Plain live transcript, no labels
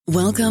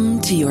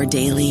Welcome to your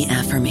daily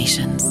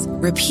affirmations.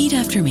 Repeat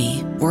after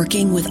me.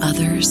 Working with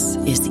others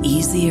is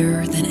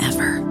easier than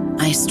ever.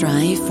 I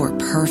strive for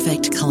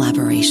perfect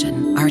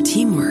collaboration. Our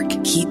teamwork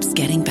keeps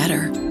getting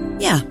better.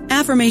 Yeah,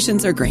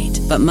 affirmations are great,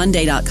 but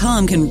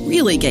Monday.com can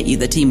really get you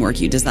the teamwork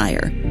you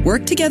desire.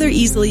 Work together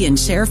easily and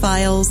share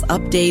files,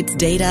 updates,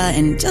 data,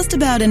 and just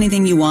about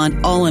anything you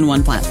want all in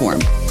one platform.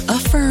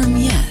 Affirm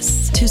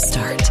yes to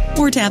start,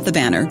 or tap the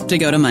banner to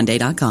go to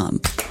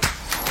Monday.com.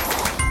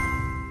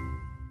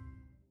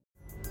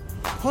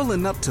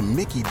 Pulling up to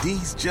Mickey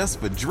D's just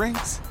for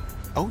drinks?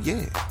 Oh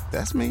yeah,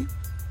 that's me.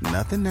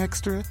 Nothing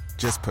extra,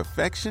 just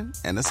perfection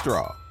and a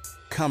straw.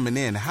 Coming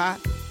in hot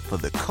for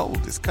the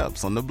coldest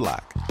cups on the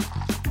block.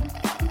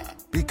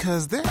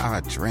 Because there are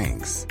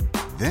drinks.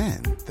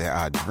 Then there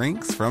are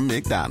drinks from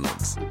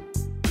McDonald's.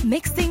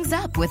 Mix things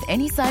up with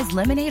any size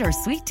lemonade or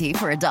sweet tea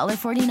for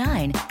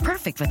 $1.49.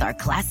 Perfect with our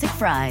classic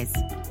fries.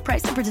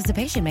 Price and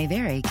participation may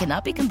vary.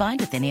 Cannot be combined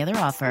with any other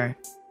offer.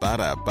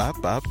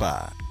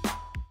 Ba-da-ba-ba-ba.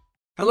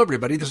 Hello,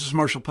 everybody. This is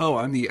Marshall Poe.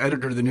 I'm the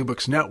editor of the New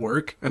Books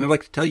Network, and I'd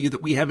like to tell you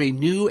that we have a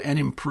new and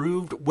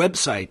improved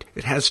website.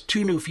 It has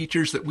 2 new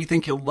features that we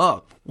think you'll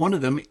love. One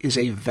of them is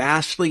a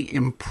vastly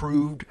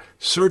improved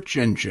search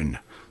engine,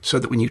 so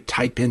that when you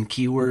type in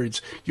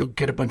keywords, you'll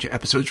get a bunch of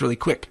episodes really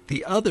quick.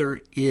 The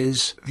other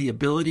is the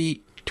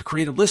ability to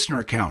create a listener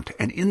account.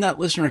 And in that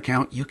listener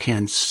account, you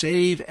can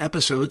save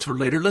episodes for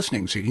later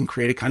listening. So you can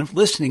create a kind of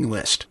listening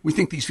list. We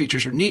think these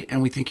features are neat,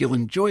 and we think you'll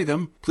enjoy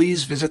them.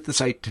 Please visit the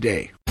site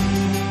today.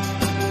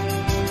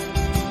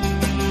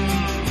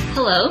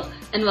 Hello,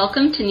 and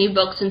welcome to New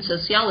Books in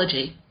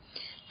Sociology.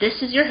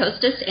 This is your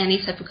hostess, Annie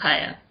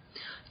Sepukaya.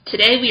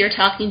 Today we are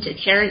talking to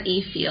Karen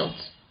E.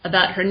 Fields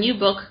about her new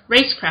book,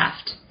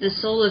 Racecraft, The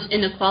Soul of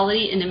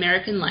Inequality in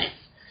American Life,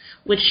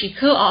 which she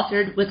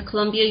co-authored with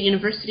Columbia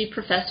University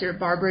professor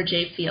Barbara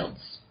J.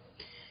 Fields.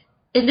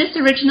 In this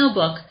original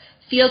book,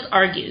 Fields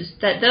argues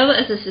that though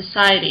as a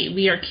society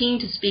we are keen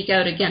to speak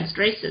out against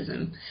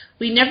racism,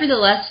 we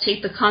nevertheless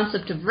take the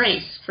concept of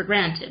race for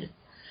granted.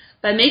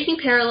 By making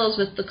parallels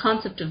with the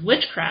concept of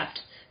witchcraft,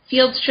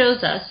 Fields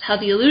shows us how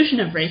the illusion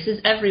of race is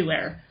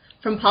everywhere,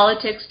 from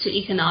politics to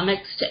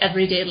economics to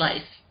everyday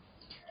life.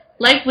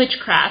 Like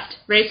witchcraft,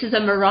 race is a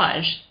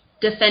mirage,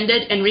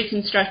 defended and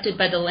reconstructed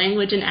by the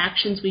language and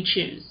actions we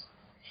choose.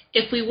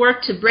 If we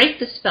work to break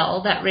the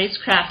spell that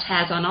racecraft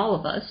has on all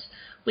of us,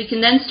 we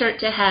can then start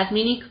to have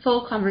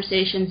meaningful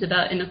conversations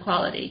about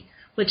inequality,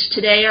 which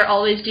today are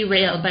always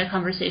derailed by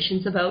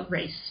conversations about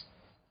race.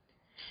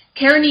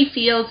 Karen E.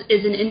 Fields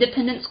is an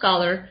independent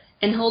scholar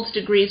and holds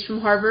degrees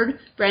from Harvard,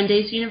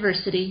 Brandeis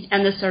University,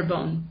 and the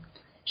Sorbonne.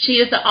 She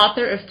is the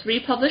author of 3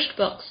 published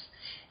books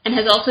and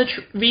has also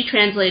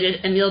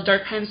retranslated Emile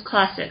Durkheim's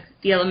classic,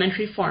 The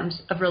Elementary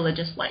Forms of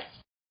Religious Life.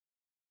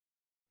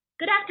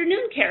 Good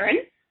afternoon, Karen.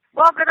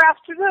 Well, good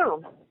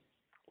afternoon.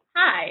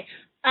 Hi.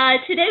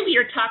 Today we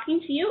are talking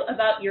to you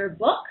about your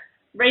book,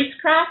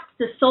 Racecraft,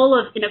 The Soul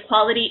of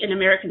Inequality in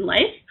American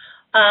Life,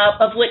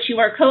 of which you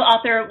are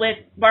co-author with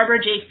Barbara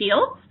J.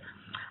 Fields.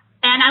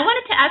 And I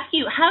wanted to ask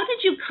you, how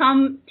did you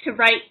come to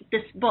write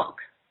this book?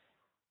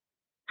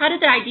 How did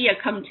the idea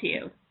come to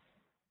you?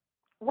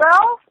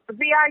 Well,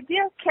 the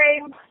idea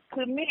came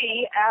to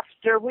me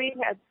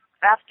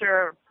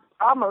after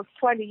almost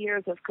 20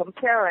 years of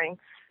comparing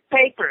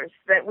papers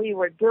that we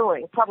were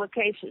doing,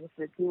 publications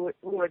that we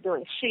were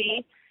doing.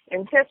 She,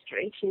 in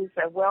history, she's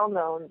a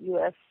well-known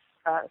U.S.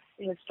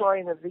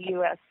 Historian of the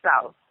U.S.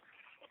 South,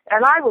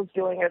 and I was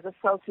doing as a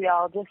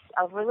sociologist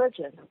of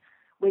religion.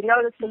 We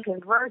noticed a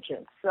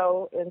convergence.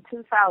 So in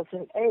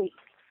 2008,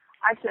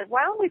 I said,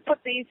 why don't we put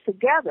these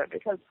together?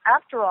 Because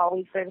after all,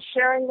 we've been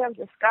sharing them,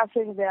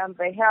 discussing them.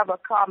 They have a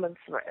common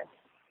thread.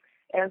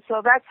 And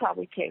so that's how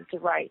we came to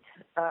write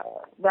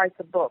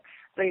the book.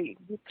 The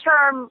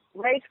term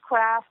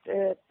racecraft,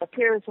 it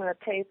appears in a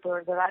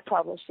paper that I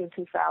published in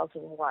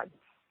 2001,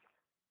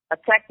 a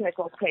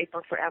technical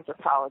paper for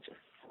anthropologists.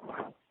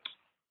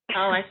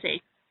 Oh, I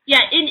see.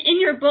 Yeah, in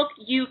your book,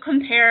 you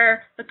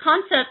compare the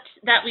concept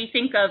that we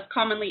think of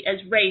commonly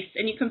as race,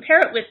 and you compare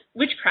it with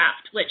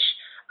witchcraft, which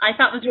I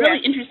thought was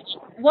really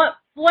interesting. What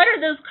are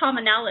those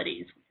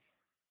commonalities?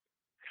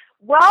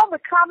 Well, the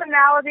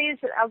commonalities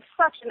of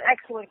such an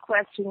excellent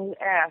question you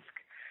ask.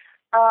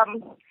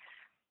 And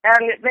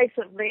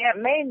the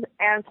main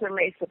answer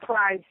may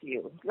surprise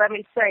you. Let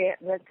me say it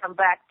and then come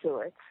back to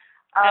it.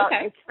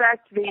 Okay. It's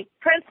that the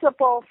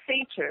principal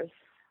features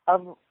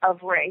of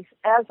race,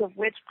 as of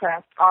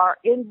witchcraft, are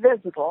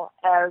invisible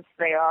as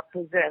they are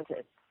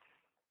presented.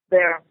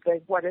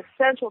 What is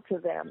central to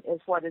them is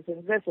what is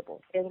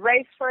invisible. In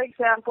race, for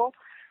example,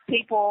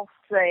 people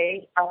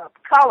say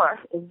color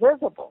is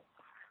visible,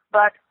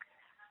 but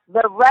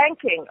the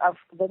ranking of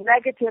the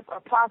negative or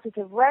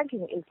positive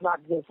ranking is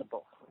not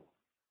visible.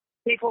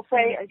 People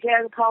say,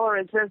 again, color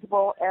is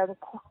visible and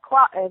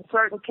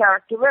certain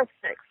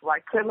characteristics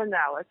like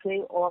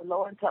criminality or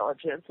low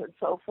intelligence and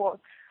so forth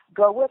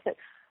go with it.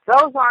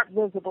 Those aren't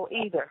visible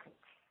either.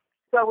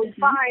 So we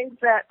find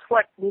that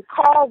what we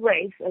call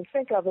race and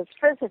think of as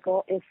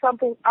physical is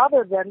something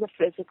other than the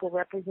physical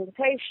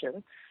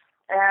representation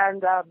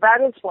And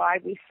that is why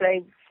we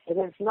say it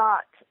is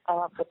not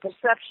the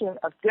perception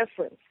of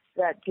difference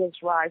that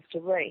gives rise to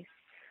race,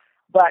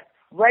 but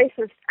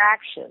racist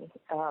action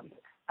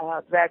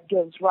that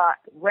gives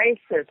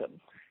racism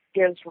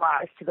gives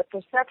rise to the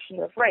perception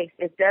of race.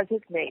 It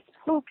designates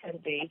who can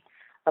be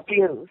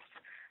abused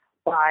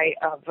by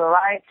a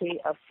variety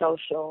of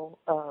social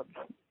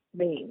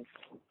means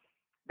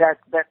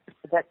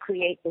that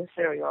create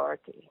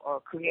inferiority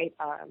or create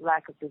a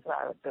lack of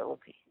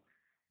desirability.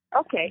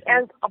 Okay,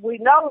 and we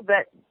know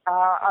that,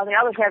 on the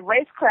other hand,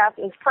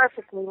 racecraft is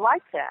perfectly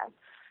like that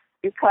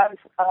because,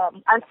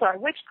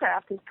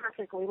 witchcraft is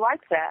perfectly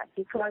like that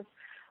because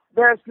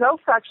there's no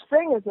such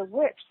thing as a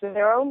witch.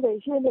 There are only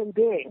human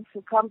beings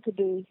who come to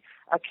be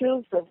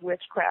accused of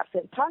witchcraft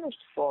and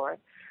punished for it.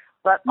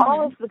 But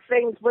all of the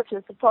things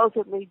witches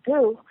supposedly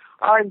do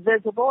are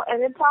invisible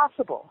and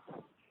impossible.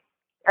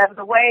 And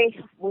the way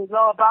we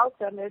go about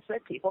them is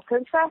that people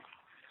confess,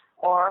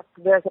 or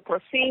there's a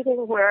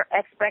proceeding where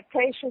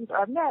expectations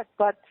are met,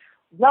 but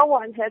no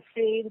one has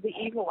seen the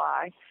evil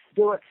eye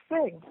do its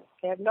thing,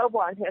 and no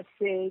one has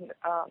seen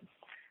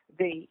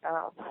the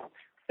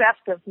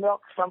theft of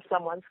milk from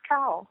someone's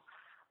cow,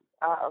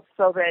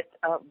 so that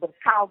the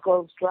cow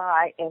goes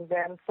dry and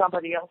then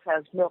somebody else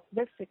has milk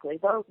mystically.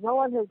 No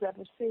one has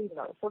ever seen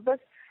those. So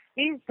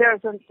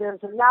there's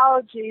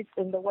analogies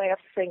in the way of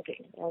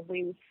thinking, and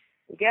we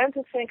began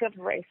to think of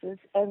races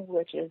and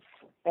witches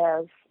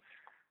as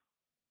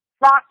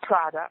thought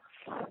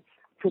products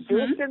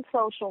produced in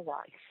social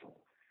life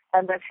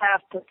and that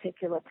have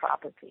particular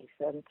properties,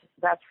 and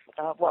that's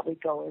what we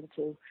go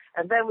into.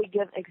 And then we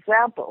give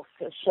examples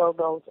to show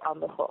those on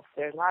the hoof.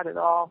 They're not at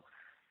all,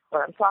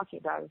 what I'm talking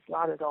about is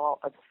not at all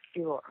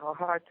obscure or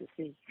hard to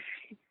see.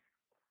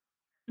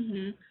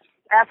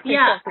 Ask me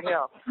something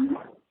else.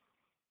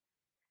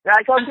 Did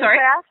I go too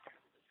fast?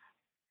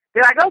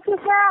 Did I go too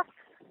fast?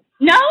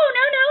 No,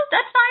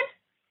 that's fine.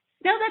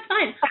 No, that's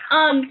fine.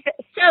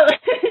 So,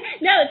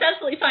 no, it's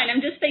absolutely fine.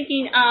 I'm just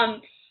thinking,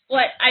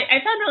 what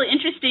I found really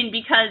interesting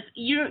because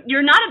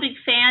you're not a big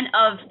fan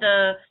of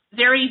the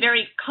very,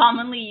 very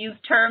commonly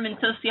used term in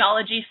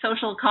sociology,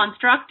 social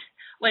construct,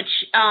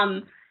 which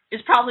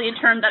is probably a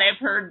term that I've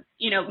heard,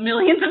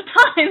 millions of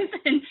times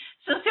in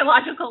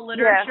sociological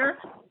literature.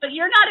 Yeah. But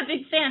you're not a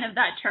big fan of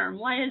that term.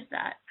 Why is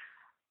that?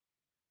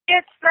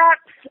 It's that,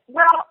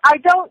 well, I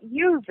don't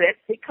use it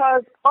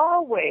because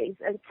always,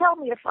 and tell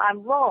me if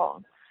I'm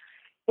wrong,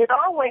 it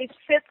always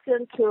fits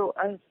into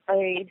a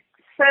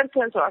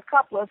sentence or a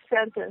couple of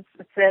sentences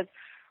that says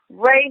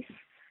race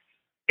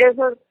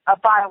isn't a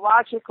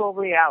biological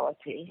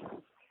reality.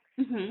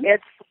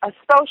 It's a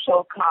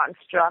social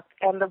construct,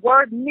 and the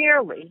word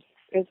merely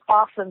is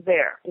often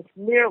there. It's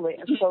merely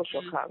a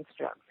social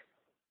construct.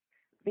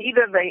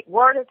 Either the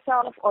word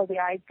itself or the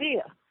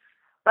idea.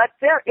 But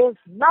there is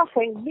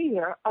nothing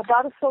mere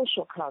about a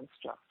social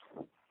construct.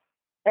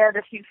 And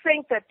if you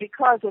think that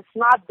because it's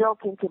not built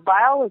into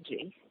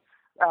biology,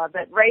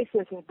 that race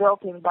isn't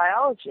built in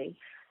biology,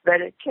 that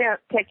it can't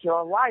take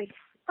your life,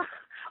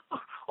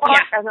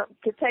 and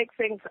to take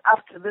things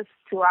up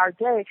to our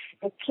day,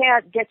 it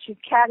can't get you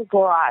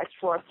categorized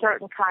for a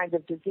certain kind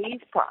of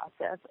disease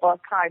process or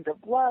kind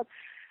of blood,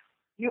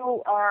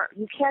 you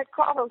can't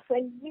call those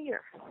things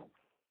mere.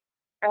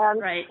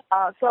 And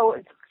so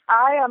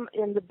I am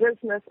in the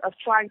business of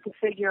trying to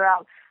figure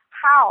out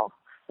how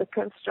the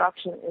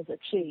construction is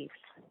achieved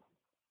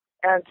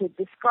and to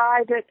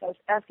describe it as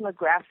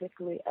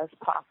ethnographically as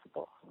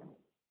possible.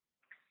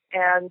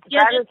 And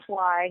that is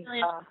why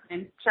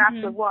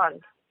Chapter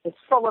 1 is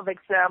full of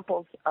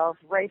examples of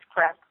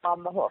racecraft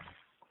on the hoof.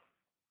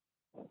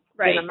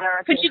 Right. In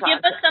American Could you give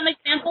us some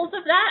examples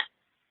of that?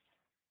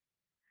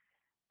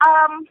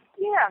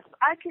 Yes,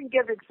 I can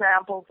give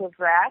examples of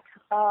that.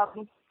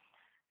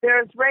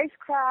 There's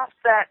racecraft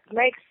that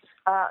makes,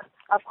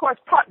 of course,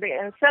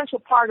 an essential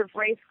part of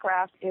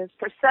racecraft is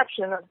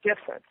perception of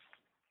difference.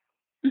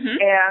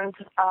 And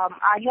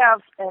I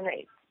have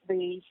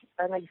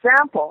an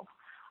example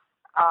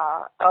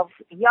of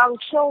young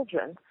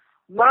children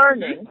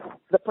learning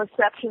the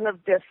perception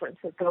of difference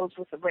that goes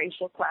with the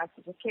racial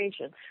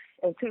classification.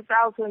 In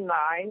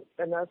 2009,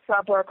 in a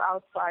suburb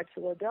outside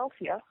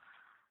Philadelphia,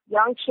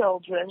 young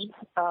children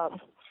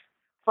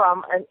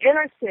from an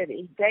inner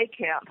city day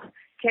camp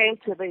came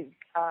to the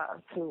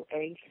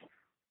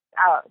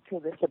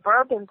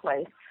suburban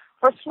place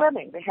for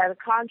swimming. They had a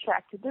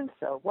contract to do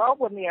so. Well,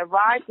 when they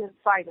arrived in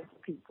sight of the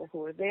people who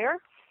were there,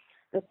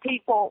 the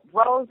people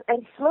rose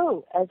and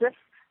flew as if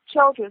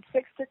children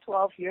 6 to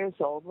 12 years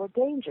old were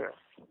dangerous.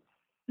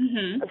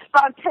 A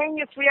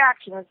spontaneous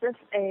reaction as if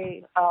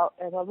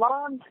an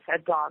alarm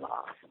had gone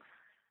off.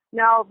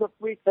 Now,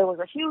 there was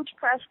a huge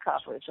press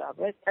coverage of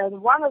it,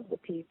 and one of the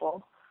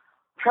people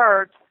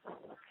heard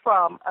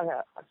from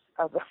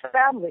the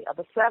family of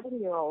a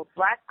 7-year-old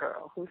black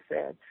girl who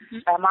said,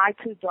 "Am I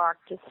too dark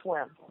to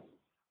swim?"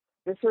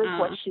 This is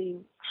what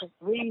she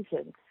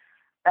reasoned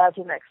as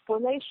an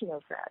explanation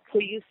of that. So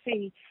you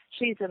see,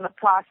 she's in the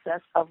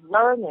process of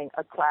learning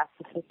a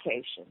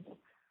classification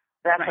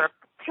that her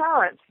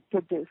parents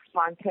produced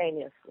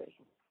spontaneously.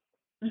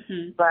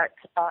 But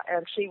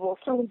and she will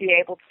soon be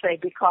able to say,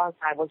 because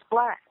I was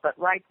black. But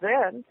right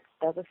then,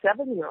 as a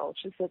 7-year-old,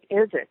 she said,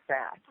 is it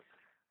that?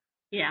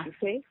 Yeah. You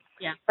see?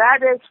 Yeah.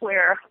 That is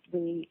where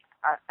an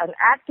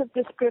act of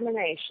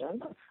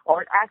discrimination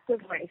or an act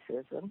of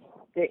racism,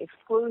 the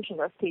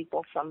exclusion of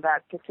people from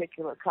that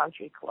particular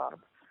country club,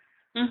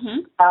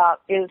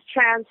 is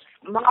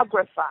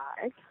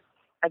transmogrified,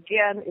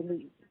 again in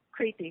the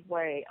creepy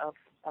way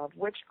of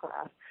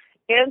witchcraft,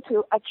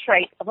 into a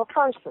trait of a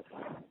person.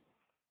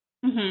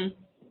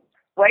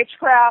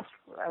 Racecraft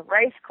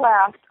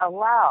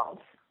allows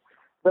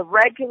the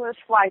regular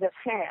sleight of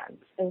hand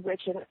in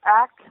which an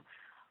act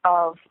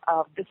of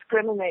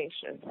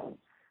discrimination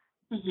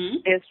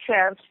is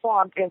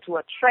transformed into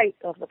a trait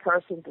of the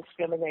person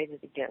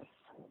discriminated against.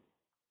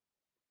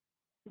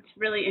 It's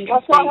really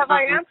interesting. Well, have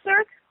I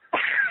answered?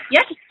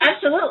 Yes,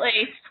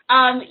 absolutely.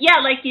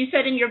 Like you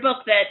said in your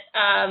book that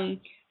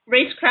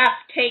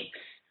racecraft takes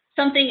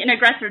something an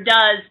aggressor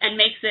does and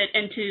makes it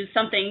into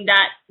something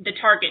that the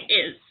target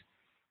is.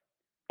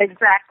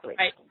 Exactly.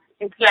 Right.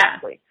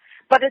 Exactly.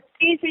 Yeah. But it's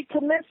easy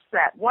to miss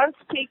that. Once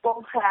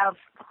people have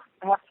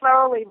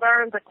thoroughly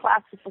learned the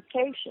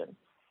classification,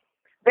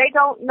 they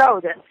don't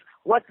notice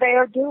what they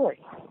are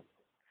doing.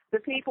 The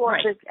people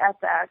at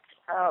that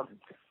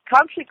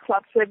country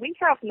club said, we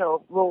have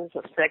no rules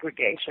of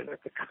segregation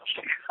at the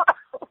country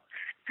club.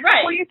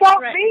 Right. Well, you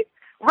don't need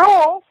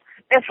rules.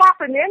 It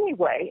happened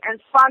anyway, and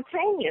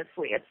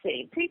spontaneously, it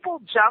seemed. People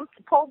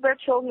jumped, pulled their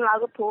children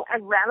out of the pool,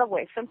 and ran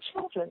away from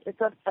children. It's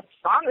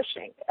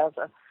astonishing as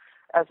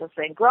a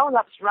thing.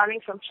 Grown-ups running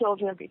from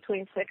children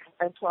between 6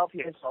 and 12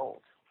 years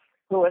old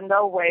who in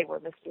no way were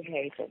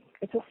misbehaving.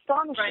 It's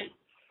astonishing. Right.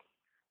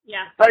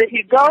 Yeah. But if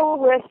you go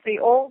with the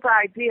old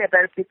idea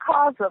that it's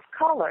because of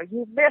color,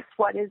 you miss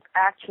what is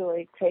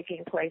actually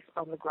taking place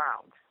on the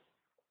ground.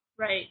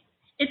 Right.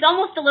 It's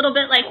almost a little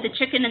bit like the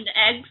chicken and the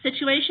egg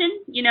situation,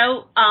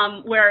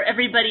 where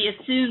everybody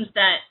assumes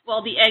that,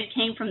 well, the egg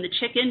came from the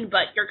chicken,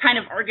 but you're kind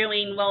of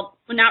arguing, well,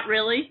 not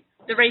really.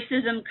 The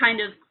racism kind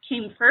of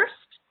came first,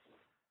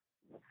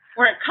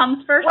 or it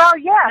comes first. Well,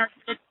 yes.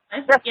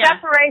 The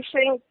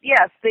separation,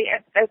 yes,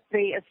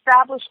 the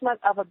establishment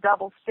of a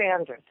double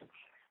standard.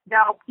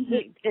 Now,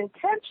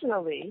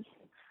 intentionally,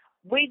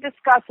 we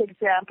discuss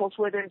examples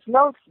where there's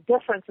no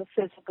difference of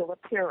physical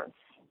appearance.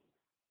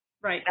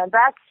 Right. And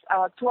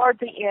that's toward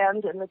the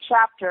end in the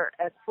chapter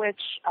at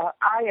which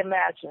I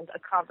imagined a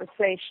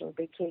conversation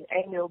between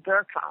Emil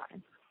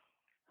Durkheim,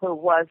 who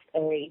was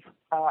a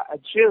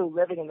Jew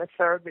living in the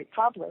Third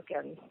Republic,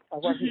 and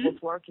what he was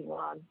working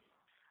on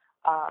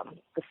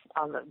the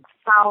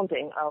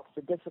founding of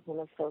the discipline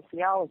of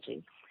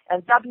sociology,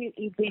 and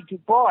W.E.B. Du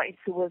Bois,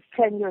 who was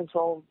 10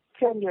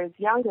 years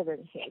younger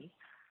than he,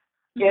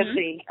 in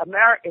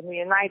the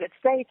United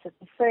States at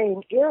the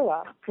same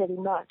era, pretty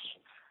much.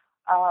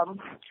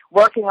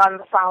 Working on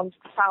the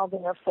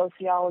founding of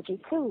sociology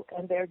too,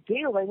 and they're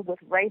dealing with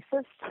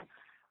racist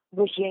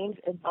regimes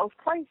in both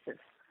places.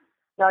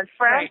 Now in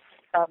France,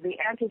 the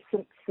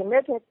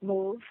anti-Semitic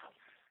move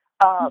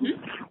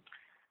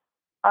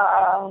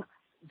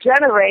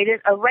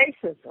generated a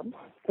racism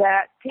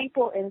that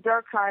people in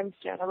Durkheim's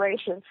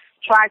generation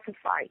tried to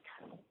fight,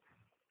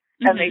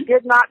 and they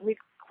did not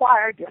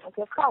require difference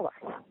of color.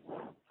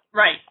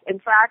 Right. In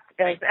fact,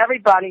 as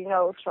everybody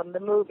knows from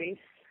the movies,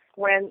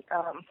 when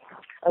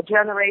a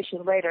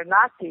generation later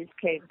Nazis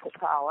came to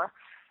power,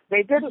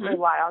 they didn't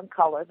rely on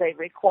color. They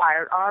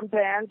required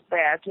armbands,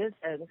 badges,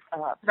 and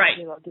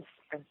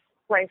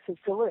places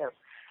to live.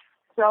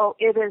 So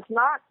there's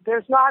not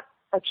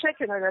a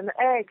chicken and an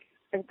egg.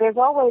 There's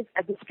always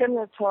a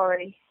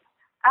discriminatory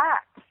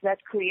act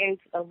that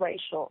creates a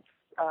racial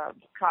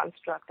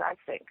construct, I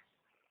think.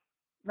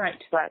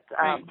 Right. But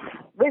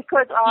we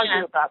could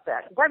argue about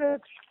that.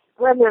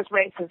 When there's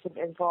racism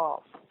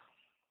involved.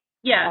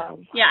 Yeah,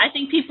 I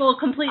think people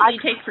completely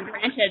take for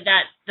granted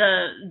that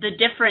the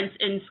difference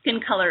in skin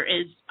color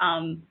is,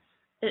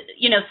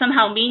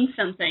 somehow means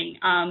something.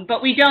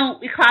 But we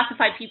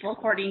classify people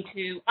according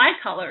to eye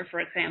color, for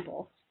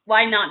example.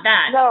 Why not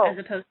that as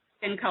opposed to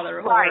skin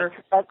color? Right.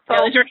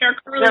 Or is your hair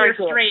curly or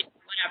straight,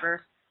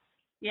 whatever.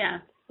 Yeah.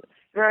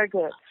 Very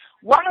good.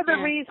 One of the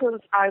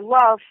reasons I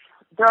love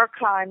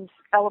Durkheim's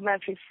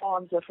Elementary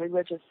Forms of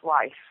Religious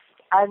Life,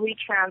 I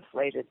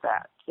retranslated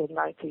that in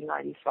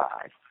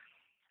 1995.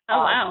 Oh,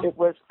 wow. It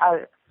was,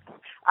 I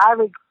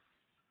regret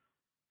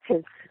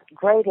his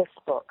greatest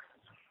book.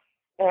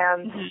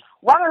 And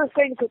one of the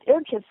things that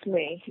interests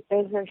me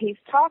is that he's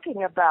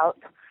talking about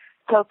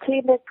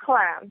totemic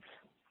clans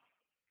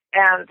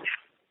and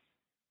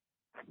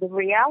the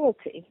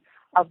reality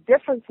of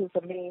differences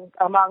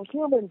among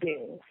human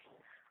beings,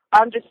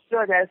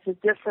 understood as the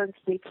difference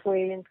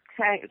between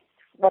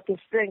what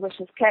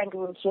distinguishes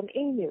kangaroos from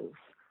emus.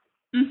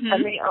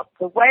 And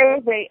the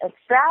way they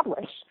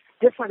establish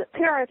different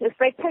appearances,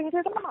 they paint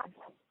it on.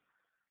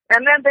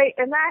 And then they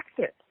enact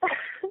it.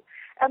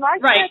 And I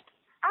said,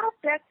 I'll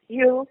bet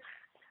you,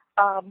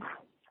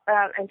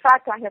 in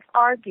fact, I have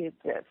argued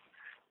this.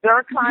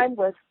 Durkheim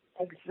was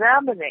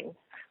examining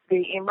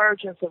the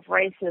emergence of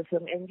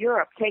racism in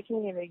Europe,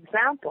 taking an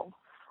example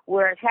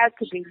where it had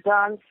to be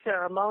done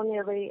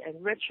ceremonially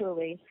and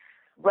ritually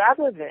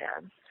rather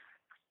than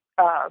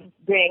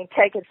being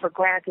taken for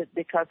granted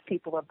because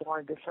people are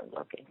born different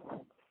looking.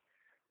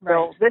 Right.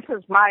 So this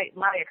is my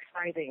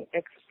exciting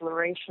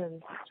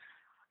exploration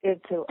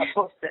into a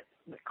book that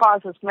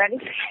causes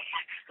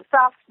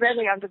stops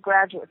many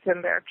undergraduates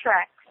in their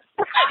tracks.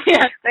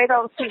 Yeah. They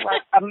don't see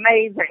what's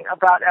amazing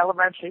about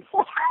elementary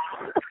school.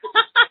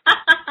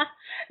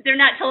 They're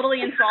not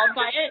totally enthralled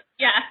by it.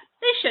 Yeah,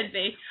 they should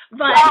be.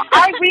 But well,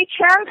 I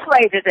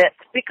retranslated it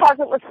because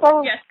it was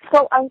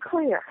so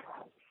unclear.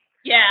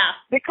 Yeah.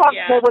 Because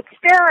they would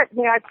stare at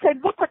me. I'd say,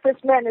 look what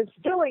this man is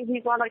doing.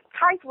 He's on a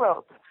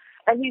tightrope.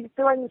 And he's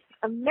doing this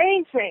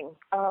amazing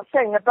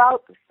thing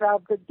about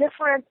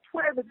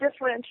where the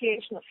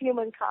differentiation of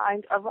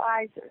humankind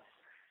arises.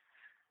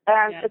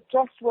 And it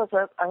just was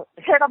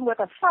hit him with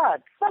a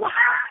thud.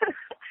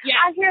 Yeah,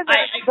 I hear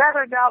that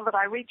better now that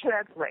I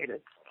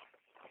retranslated.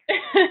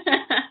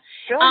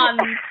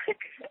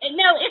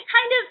 No,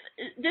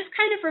 this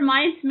kind of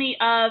reminds me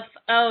of,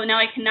 now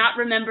I cannot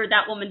remember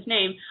that woman's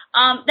name.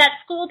 That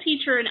school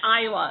teacher in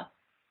Iowa.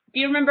 Do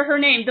you remember her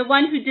name? The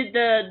one who did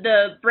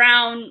the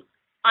brown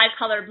eye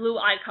color, blue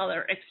eye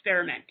color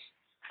experiment.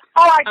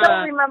 Oh, I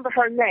don't remember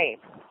her name.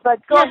 But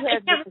go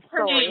ahead with the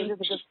story.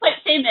 She's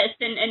quite famous,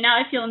 and now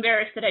I feel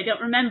embarrassed that I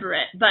don't remember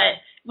it.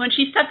 But when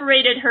she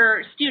separated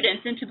her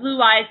students into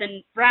blue eyes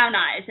and brown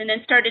eyes and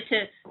then started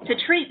to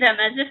treat them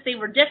as if they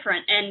were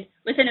different, and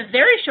within a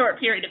very short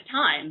period of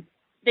time,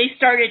 they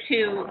started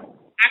to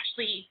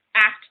actually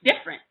act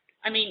different.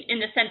 I mean, in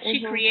the sense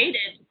she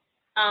created,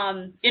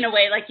 in a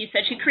way, like you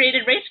said, she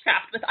created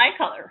racecraft with eye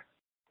color.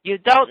 You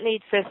don't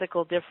need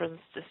physical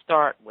difference to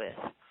start with.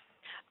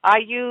 I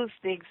use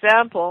the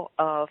example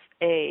of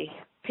a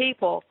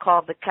people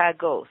called the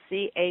Cagots,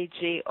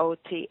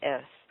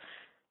 Cagots,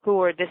 who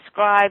were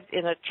described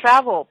in a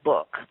travel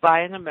book by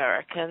an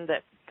American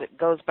that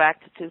goes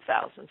back to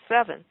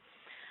 2007.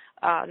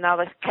 Now,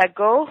 the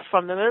Cagots,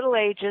 from the Middle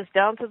Ages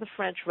down to the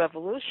French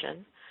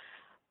Revolution,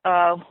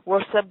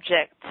 were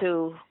subject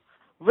to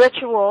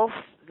rituals,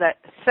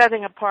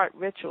 setting apart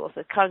rituals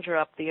that conjure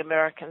up the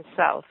American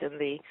South in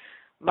the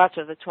much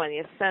of the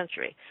 20th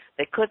century.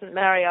 They couldn't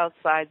marry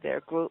outside their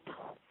group.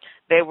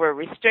 They were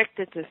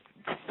restricted to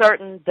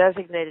certain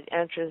designated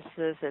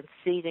entrances and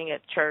seating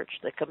at church.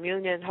 The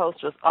communion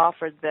host was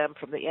offered them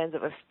from the end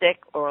of a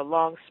stick or a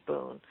long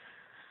spoon.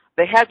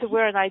 They had to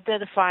wear an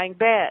identifying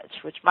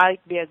badge, which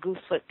might be a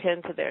goosefoot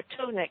pin to their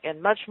tunic,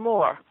 and much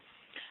more.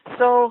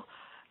 So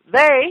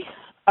they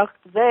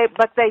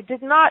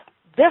did not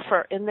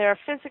differ in their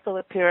physical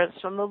appearance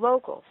from the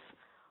locals.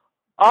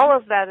 All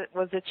of that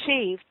was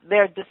achieved.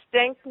 Their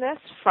distinctness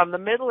from the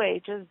Middle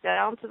Ages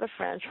down to the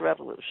French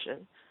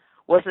Revolution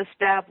was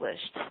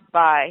established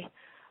by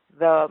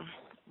the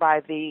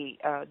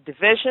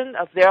division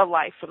of their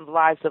life from the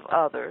lives of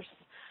others.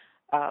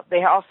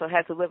 They also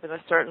had to live in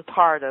a certain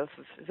part of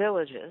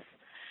villages,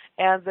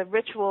 and the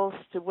rituals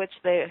to which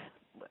they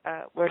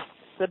were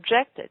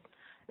subjected.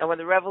 Now, when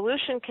the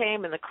revolution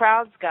came and the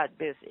crowds got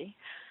busy,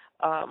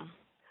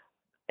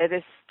 it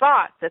is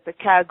thought that the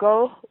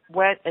Cagots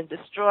went and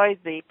destroyed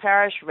the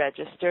parish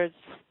registers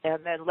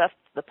and then left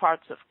the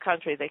parts of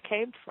country they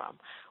came from,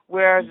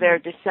 where their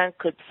descent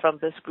from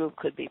this group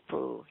could be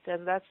proved,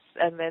 and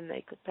then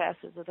they could pass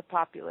it to the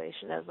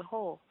population as a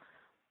whole.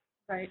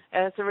 Right.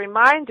 And it's a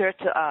reminder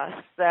to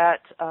us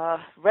that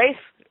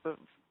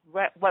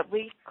what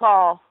we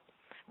call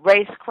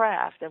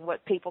racecraft and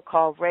what people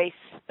call race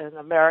in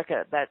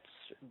America, that's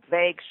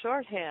vague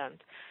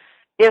shorthand,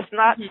 is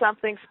not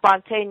something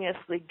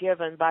spontaneously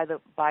given by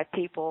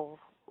people's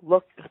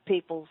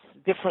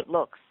different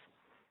looks.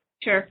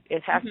 Sure.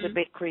 It has to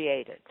be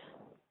created.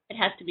 It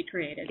has to be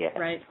created, yes.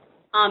 Right.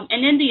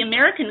 And in the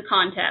American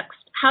context,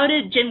 how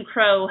did Jim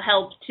Crow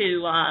help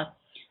to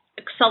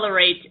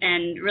accelerate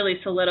and really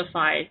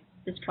solidify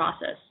this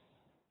process?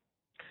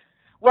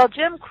 Well,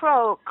 Jim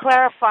Crow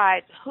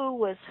clarified who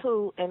was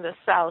who in the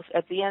South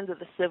at the end of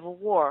the Civil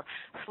War.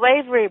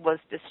 Slavery was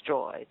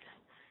destroyed.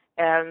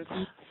 And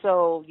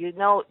so you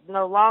no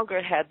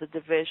longer had the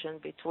division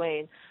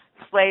between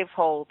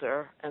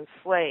slaveholder and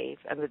slave,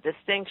 and the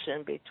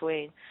distinction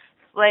between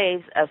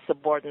slaves as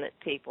subordinate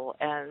people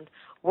and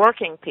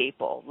working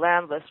people,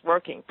 landless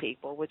working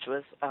people, which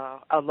was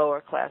a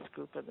lower class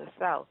group in the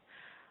South.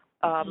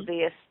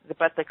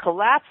 But the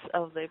collapse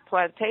of the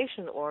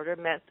plantation order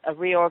meant a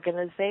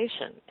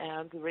reorganization,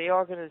 and the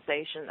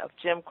reorganization of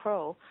Jim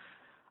Crow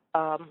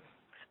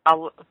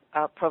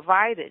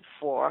provided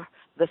for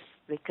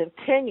the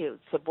continued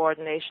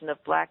subordination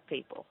of black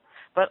people,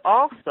 but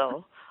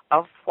also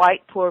of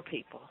white poor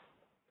people.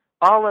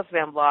 All of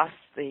them lost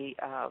many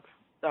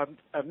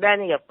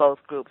of both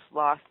groups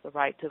lost the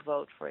right to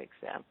vote, for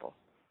example.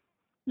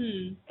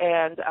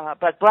 And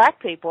but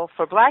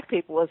for black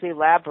people was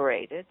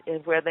elaborated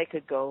in where they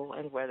could go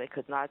and where they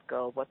could not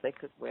go, what they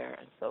could wear,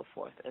 and so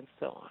forth and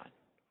so on.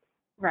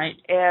 Right.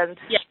 And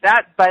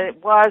but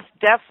it was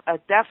a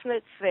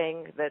definite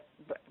thing that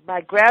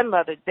my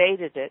grandmother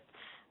dated it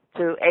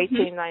to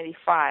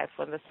 1895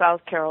 when the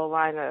South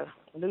Carolina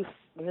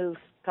new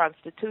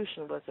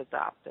Constitution was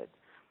adopted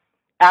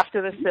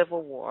after the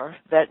Civil War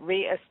that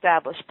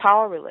reestablished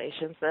power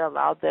relations that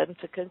allowed them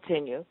to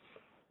continue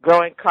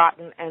growing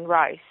cotton and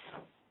rice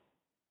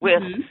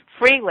with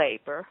free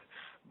labor,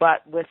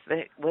 but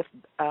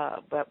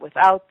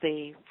without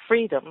the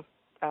freedom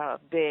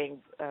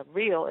being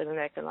real in an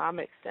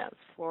economic sense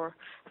for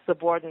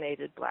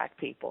subordinated black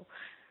people,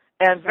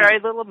 and very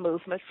little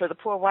movement for the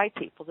poor white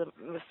people,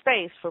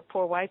 space for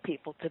poor white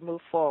people to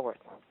move forward.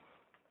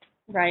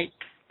 Right.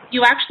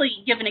 You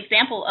actually give an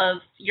example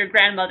of your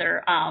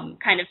grandmother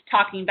kind of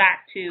talking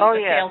back to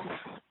tales.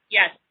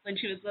 Yes, when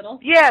she was little?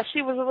 Yes,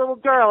 she was a little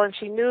girl, and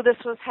she knew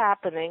this was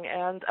happening,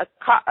 and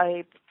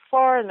a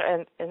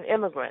foreigner, an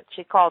immigrant,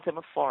 she called him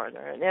a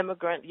foreigner, an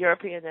immigrant,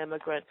 European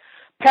immigrant,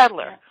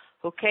 peddler,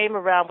 who came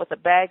around with a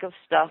bag of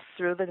stuff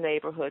through the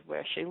neighborhood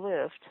where she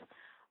lived,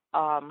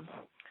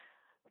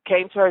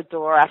 came to her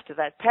door after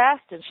that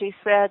passed, and she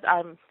said,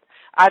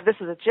 this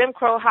is a Jim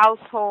Crow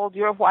household,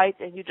 you're white,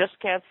 and you just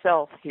can't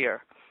sell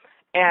here.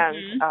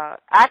 And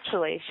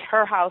actually,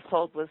 her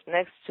household was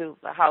next to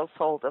the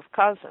household of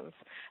cousins,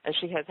 and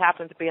she had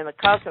happened to be in the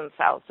cousin's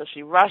house, so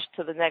she rushed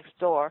to the next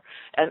door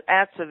and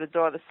answered the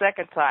door the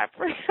second time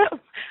for him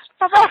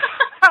about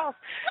the house.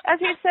 And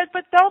he said,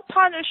 but don't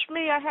punish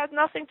me. I had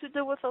nothing to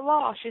do with the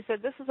law. She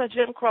said, this is a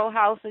Jim Crow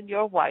house, and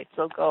you're white,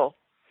 so go.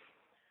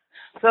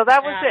 So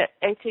that was it,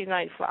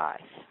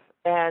 1895.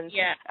 And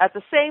at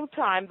the same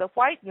time, the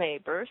white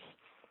neighbors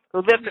who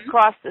lived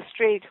across the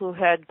street, who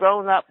had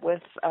grown up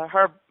with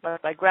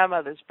my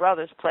grandmother's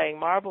brothers playing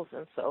marbles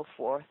and so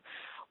forth,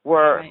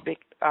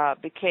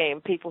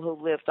 became people who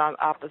lived on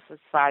opposite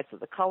sides of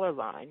the color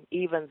line,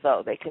 even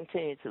though they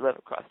continued to live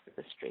across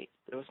the street.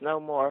 There was no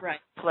more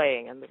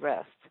playing and the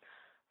rest.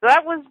 So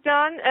that was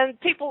done, and it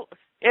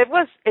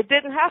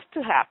didn't have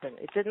to happen.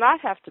 It did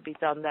not have to be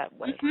done that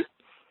way.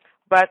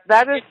 But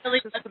that is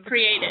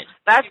created.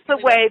 That's the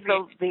way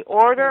the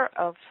order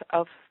of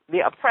the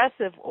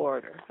oppressive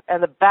order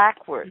and the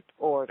backward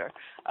order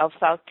of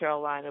South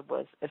Carolina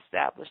was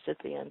established at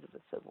the end of the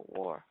Civil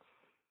War.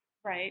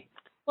 Right.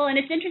 Well, and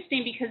it's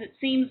interesting because it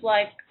seems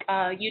like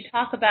you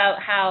talk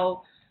about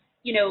how,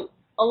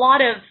 a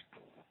lot of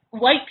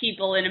white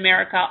people in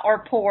America are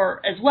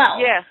poor as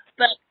well. Yes.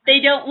 But they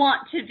don't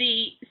want to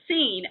be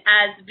seen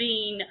as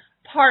being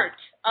part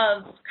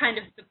of kind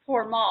of the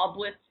poor mob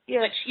with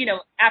which,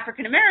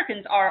 African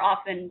Americans are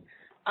often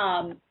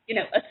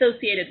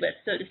associated with,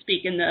 so to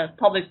speak, in the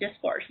public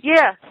discourse.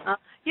 Yes,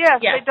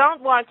 they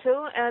don't want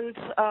to, and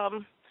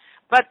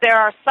but they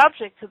are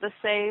subject to the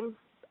same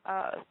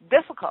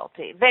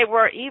difficulty.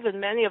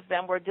 Many of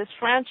them were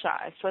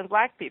disfranchised when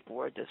black people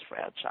were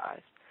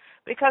disfranchised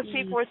because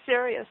people were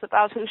serious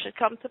about who should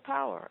come to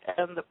power,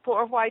 and the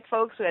poor white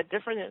folks who had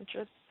different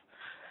interests.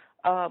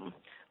 A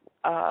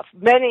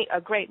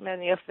great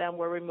many of them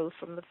were removed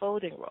from the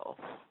voting roll.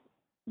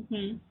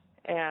 And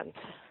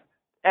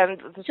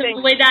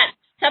the way that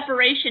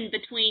separation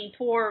between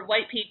poor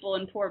white people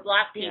and poor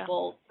black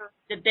people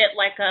is a bit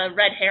like a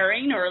red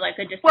herring or like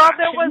a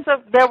distraction. Well,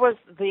 there was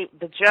the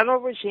general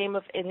regime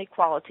of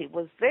inequality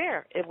was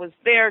there. It was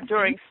there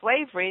during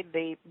slavery.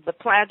 The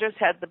planters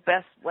had the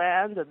best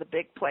land and the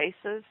big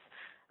places,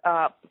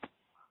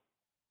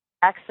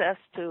 access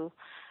to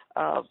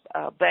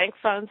bank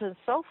funds and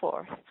so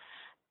forth.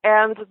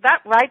 And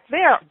that right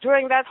there,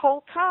 during that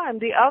whole time,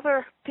 the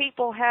other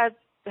people had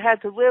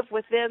to live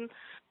within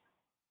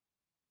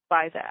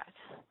by that,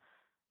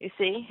 you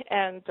see,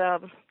 and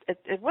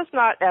it was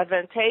not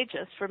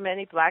advantageous for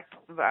many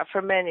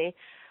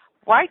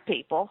white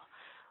people,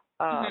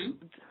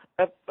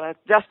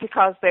 just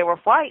because they were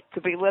white,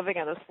 to be living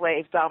in a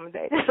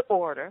slave-dominated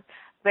order.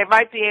 They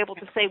might be able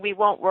to say we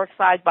won't work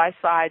side by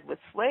side with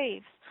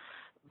slaves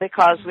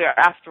because we are,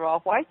 after all,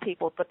 white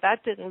people, but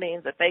that didn't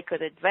mean that they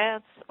could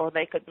advance or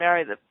they could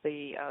marry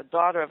the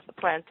daughter of the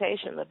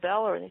plantation, the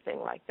belle, or anything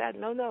like that.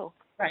 No.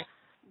 Right.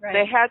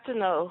 They had to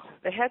know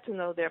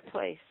their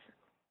place.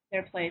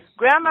 Their place.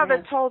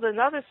 Grandmother told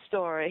another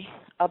story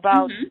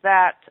about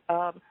that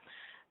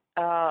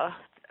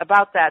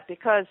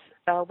because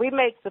we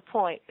make the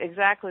point,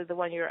 exactly the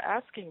one you're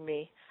asking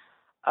me,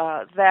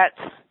 that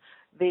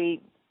the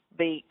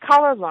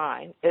color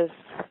line is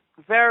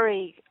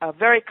very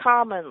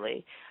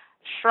commonly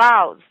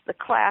shrouds the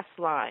class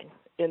line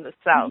in the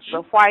South,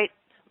 the white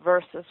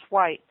versus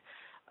white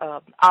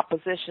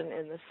opposition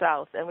in the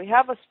South. And we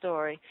have a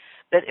story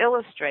that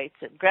illustrates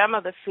it.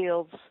 Grandmother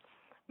Field's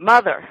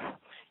mother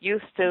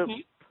used to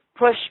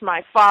push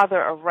my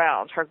father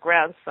around, her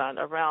grandson,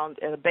 around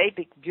in a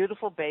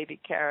beautiful baby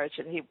carriage,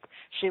 and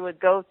she would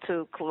go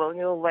to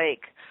Colonial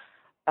Lake,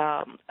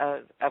 a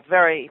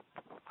very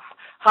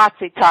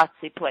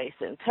hotsy-totsy place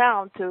in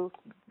town, to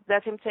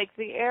let him take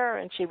the air,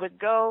 and she would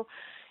go,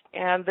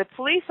 and the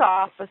police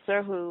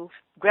officer, who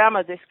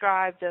Grandma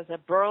described as a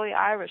burly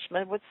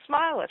Irishman, would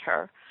smile at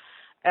her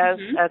as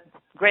a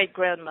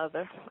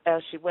great-grandmother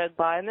as she went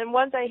by. And then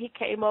one day he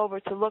came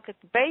over to look at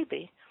the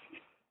baby,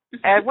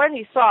 And when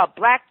he saw a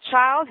black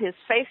child, his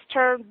face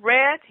turned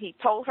red. He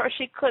told her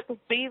she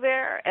couldn't be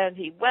there, and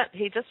he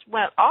just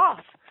went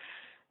off.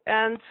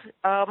 And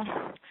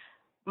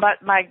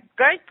but my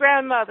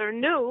great-grandmother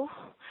knew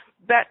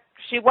that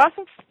she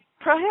wasn't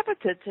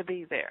prohibited to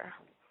be there.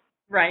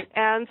 Right.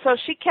 And so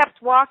she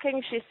kept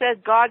walking. She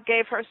said God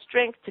gave her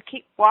strength to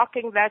keep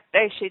walking that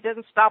day. She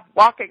didn't stop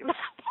walking that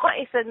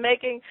place and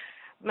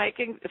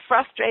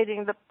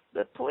frustrating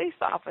the police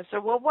officer.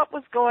 Well, what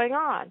was going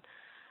on?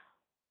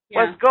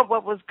 Yeah.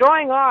 What was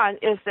going on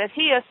is that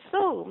he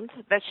assumed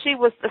that she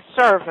was the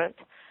servant,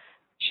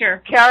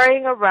 Sure.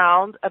 carrying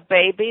around a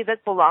baby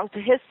that belonged to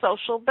his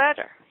social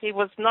better. He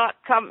was not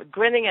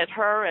grinning at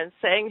her and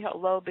saying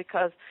hello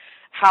because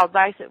how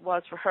nice it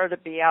was for her to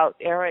be out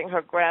giving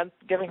her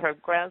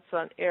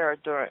grandson air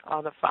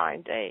on a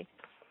fine day.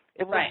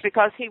 It was Right.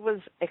 because he was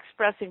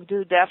expressing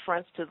due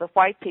deference to the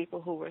white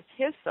people who were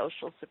his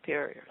social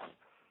superiors.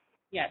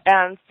 Yes.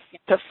 And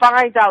to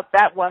find out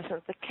that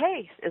wasn't the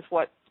case is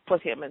what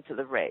put him into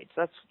the rage.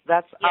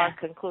 That's our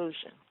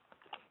conclusion.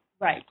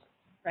 Right.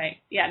 Right.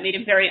 Yeah, it made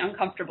him very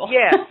uncomfortable.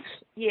 Yes.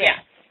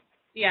 Yes.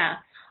 Yeah.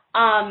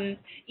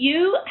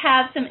 You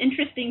have some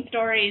interesting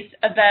stories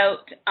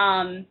about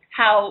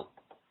how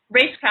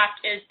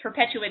racecraft is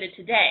perpetuated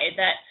today,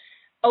 that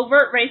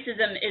overt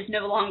racism is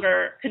no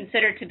longer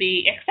considered to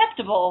be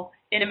acceptable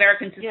in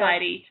American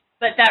society,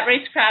 but that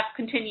racecraft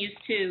continues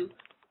to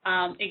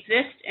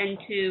exist and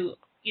to,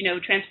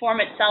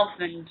 transform itself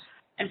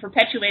and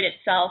perpetuate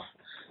itself.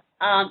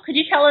 Could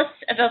you tell us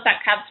about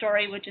that cab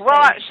story?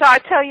 Shall I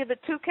tell you the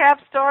two cab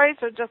stories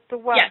or just the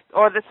one? Yes.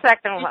 Or the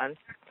second one?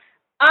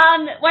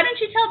 Why don't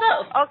you tell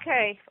both?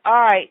 Okay, all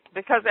right,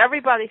 because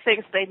everybody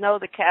thinks they know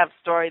the cab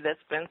story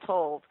that's been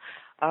told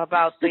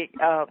about the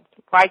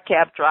white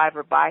cab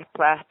driver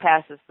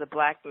bypasses the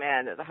black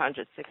man at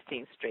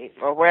 116th Street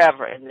or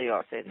wherever in New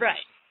York City. Right.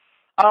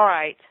 All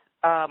right.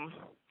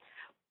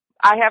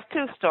 I have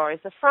two stories.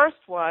 The first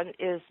one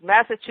is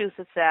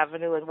Massachusetts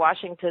Avenue in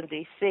Washington,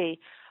 D.C.,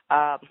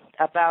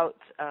 about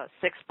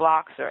 6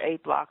 blocks or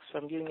 8 blocks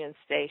from Union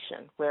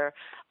Station, where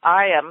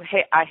I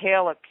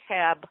hail a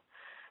cab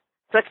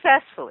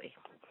successfully.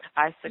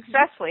 I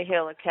successfully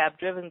hail a cab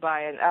driven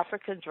by an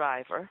African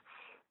driver,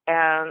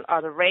 and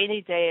on a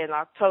rainy day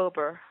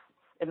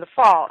in the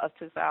fall of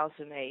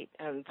 2008,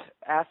 and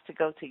asked to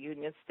go to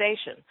Union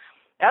Station.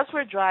 As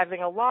we're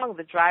driving along,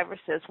 the driver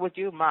says, "Would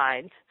you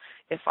mind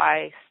if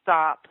I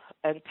stop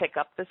and pick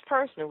up this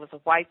person?" It was a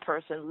white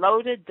person,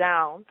 loaded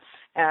down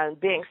and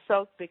being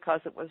soaked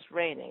because it was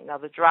raining. Now,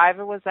 the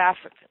driver was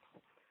African.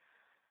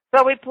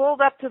 So we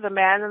pulled up to the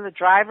man, and the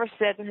driver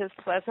said in his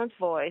pleasant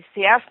voice,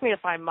 he asked me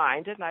if I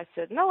minded, and I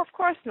said, "No, of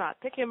course not.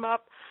 Pick him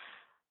up."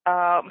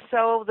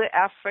 So the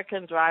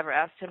African driver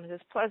asked him in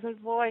his pleasant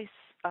voice,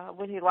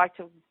 would he like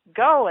to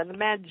go? And the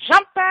man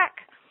jumped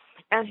back,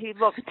 and he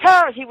looked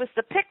terror. He was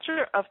the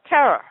picture of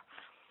terror.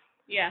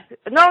 Yeah.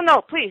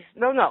 No, please.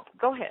 No,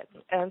 go ahead.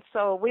 And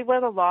so we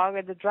went along,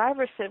 and the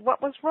driver said,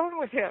 "What was wrong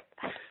with him?"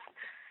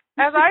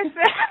 And I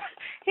said,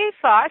 he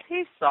thought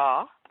he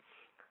saw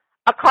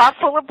a car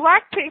full of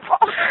black people.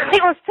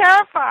 He was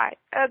terrified.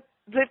 And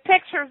the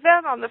picture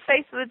then on the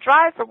face of the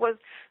driver was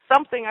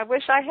something I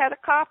wish I had a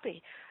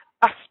copy.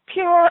 A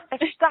pure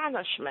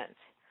astonishment.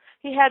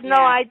 He had no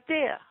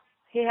idea.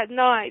 He had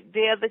no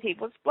idea that he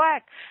was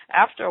black.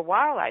 After a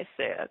while, I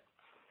said,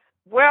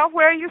 "Well,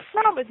 where are you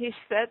from?" And he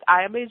said,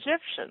 "I am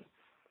Egyptian."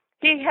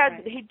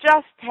 He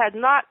just had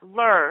not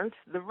learned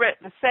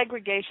the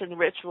segregation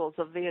rituals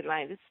of the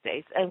United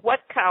States and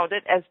what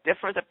counted as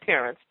different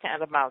appearance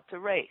tantamount to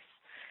race.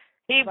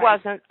 He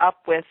wasn't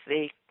up with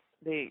the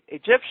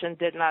Egyptian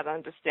did not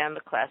understand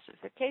the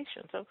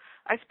classification. So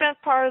I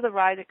spent part of the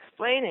ride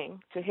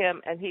explaining to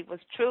him, and he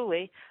was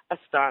truly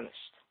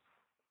astonished.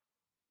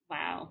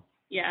 Wow.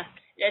 Yeah.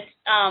 It's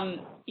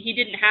he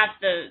didn't have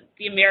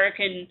the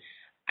American,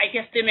 I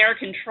guess, the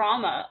American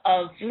trauma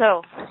of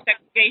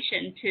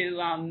segregation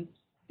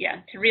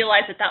to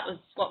realize that was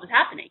what was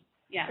happening.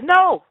 Yeah.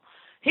 No.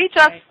 He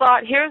just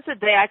thought, here's a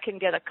day I can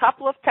get a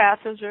couple of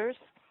passengers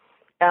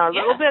and a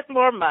little bit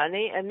more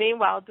money, and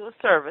meanwhile do a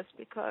service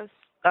because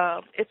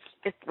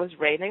it was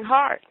raining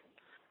hard.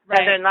 Right.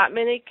 And there are not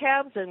many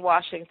cabs in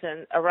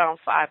Washington around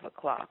 5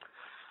 o'clock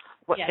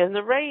in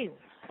the rain.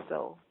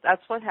 So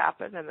that's what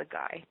happened, and the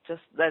guy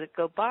just let it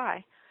go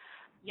by.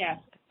 Yeah.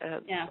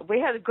 We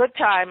had a good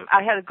time.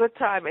 I had a good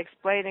time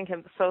explaining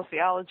him the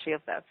sociology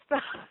of that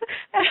stuff.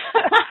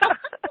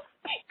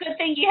 Good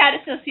thing you had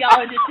a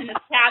sociologist in the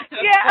cab to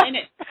explain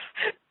it.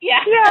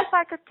 Yeah. Yes,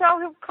 I could tell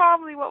him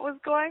calmly what was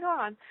going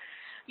on.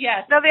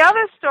 Yes. Now, the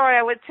other story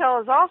I would tell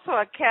is also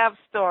a cab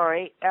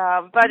story,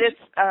 but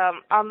it's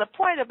on the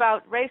point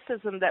about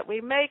racism that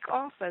we make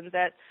often,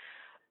 that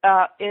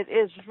it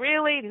is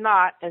really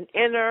not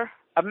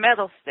a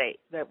mental state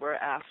that we're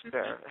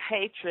after,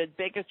 hatred,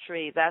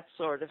 bigotry, that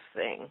sort of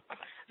thing.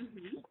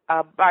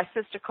 Mm-hmm. My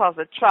sister calls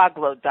it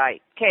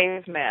troglodyte,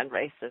 caveman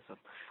racism.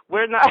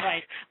 We're not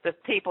the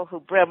people who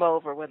brim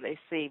over when they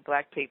see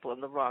black people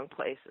in the wrong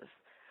places.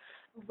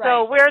 Right.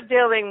 So we're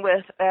dealing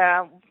with,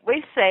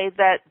 we say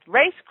that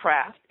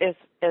racecraft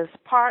is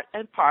part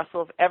and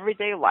parcel of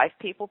everyday life,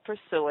 people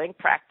pursuing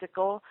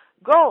practical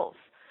goals.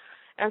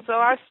 And so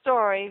our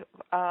story,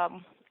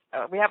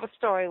 we have a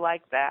story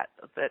like that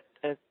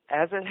as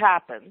it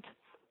happened,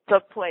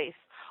 took place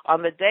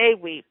on the day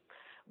we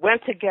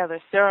went together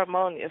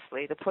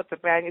ceremoniously to put the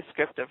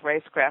manuscript of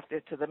Racecraft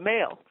into the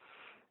mail.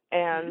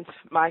 And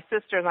my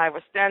sister and I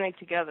were standing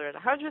together at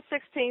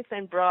 116th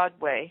and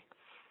Broadway.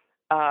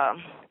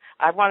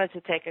 I wanted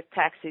to take a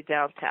taxi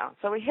downtown.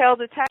 So we hailed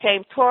a taxi,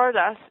 came toward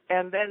us,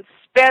 and then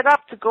sped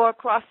up to go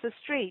across the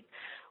street.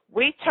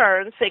 We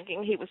turned,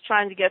 thinking he was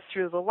trying to get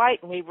through the light,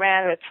 and we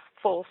ran at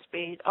full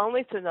speed,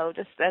 only to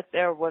notice that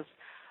there was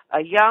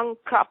a young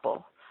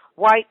couple,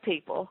 white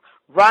people,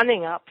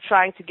 running up,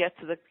 trying to get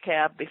to the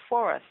cab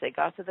before us. They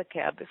got to the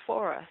cab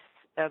before us,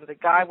 and the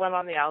guy went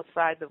on the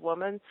outside, the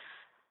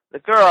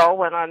girl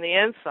went on the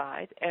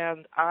inside,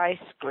 and I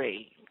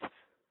screamed,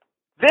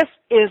 "This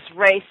is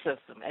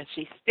racism!" And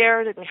she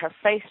stared at me, her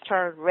face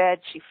turned red,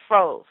 she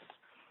froze.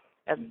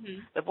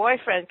 And the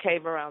boyfriend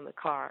came around the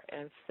car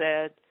and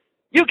said,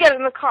 "You get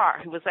in the car."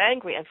 He was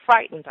angry and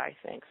frightened, I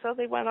think. So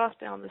they went off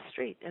down the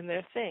street in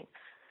their thing.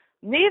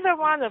 Neither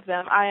one of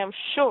them, I am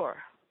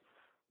sure,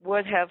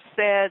 would have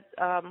said,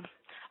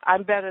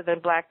 I'm better than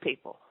black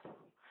people.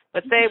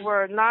 But they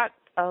were not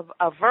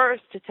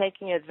averse to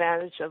taking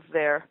advantage of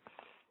the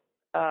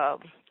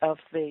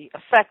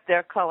effect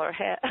their color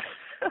had,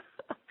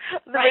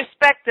 the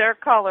respect their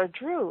color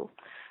drew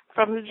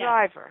from the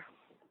driver.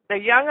 They're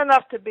young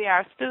enough to be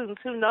our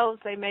students. Who knows,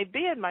 they may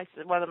be in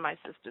one of my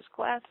sister's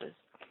classes.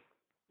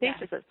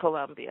 Teachers at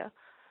Columbia.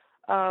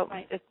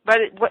 But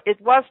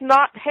it was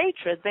not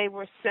hatred. They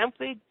were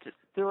simply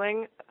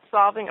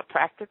solving a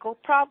practical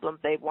problem.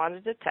 They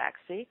wanted a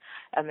taxi,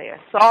 and they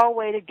saw a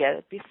way to get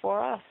it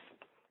before us.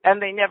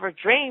 And they never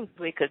dreamed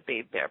we could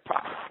be their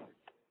problem.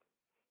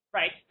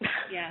 Right.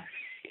 Yeah.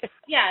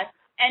 Yeah.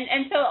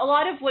 And so a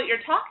lot of what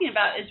you're talking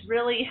about is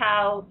really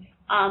how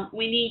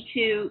we need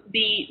to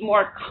be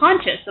more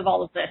conscious of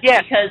all of this.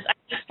 Yes. Because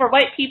for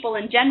white people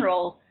in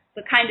general,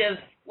 the kind of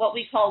what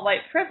we call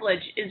white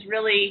privilege is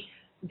really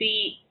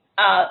the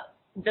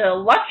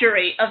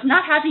luxury of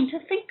not having to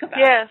think about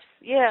it. Yes.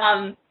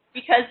 Yeah.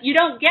 Because you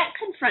don't get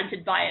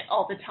confronted by it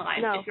all the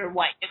time if you're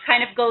white. It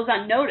kind of goes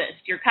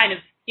unnoticed. You're kind of,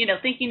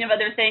 thinking of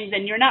other things,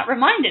 and you're not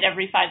reminded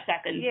every 5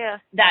 seconds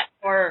that,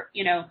 or,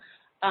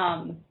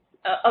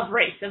 of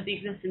race, of the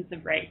existence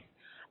of race.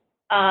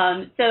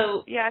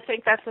 So yeah, I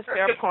think that's a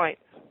fair point.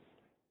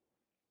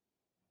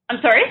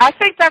 I'm sorry? I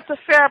think that's a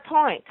fair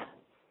point.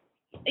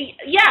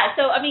 Yeah,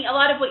 so, a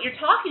lot of what you're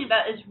talking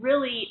about is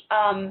really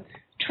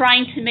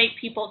trying to make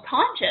people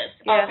conscious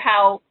of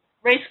how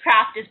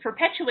racecraft is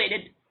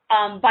perpetuated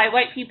by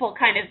white people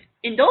kind of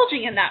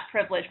indulging in that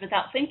privilege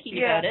without thinking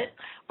about it.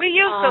 We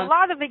used a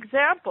lot of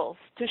examples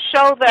to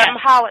show them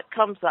how it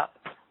comes up.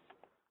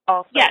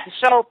 Also, to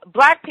show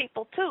black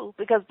people, too,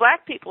 because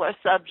black people are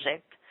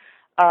subject,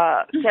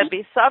 can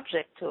be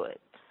subject to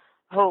it.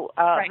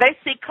 They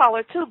see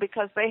color, too,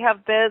 because they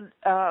have been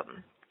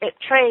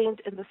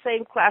trained in the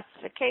same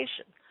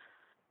classification.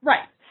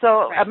 Right.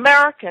 So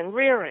American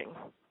rearing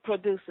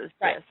produces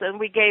this, and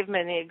we gave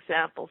many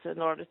examples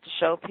in order to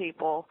show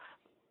people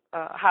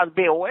how to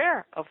be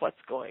aware of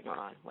what's going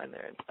on when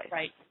they're in place.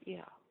 Right.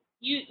 Yeah.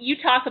 You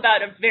talk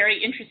about a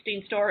very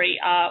interesting story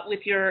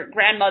with your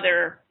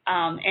grandmother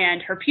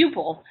and her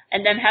pupil,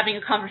 and them having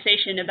a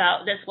conversation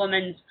about this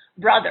woman's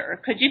brother.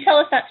 Could you tell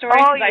us that story?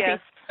 Oh, yes,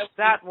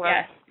 that one.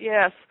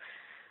 Yes.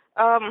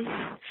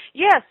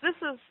 Yes, this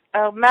is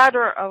a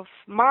matter of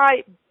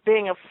my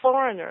being a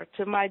foreigner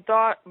to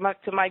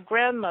my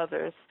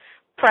grandmother's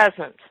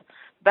present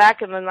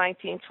back in the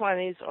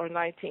 1920s or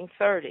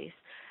 1930s.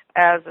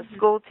 As a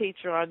school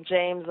teacher on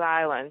James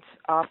Island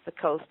off the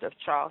coast of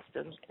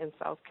Charleston in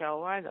South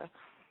Carolina.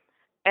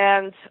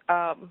 And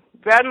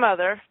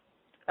grandmother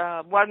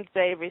one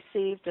day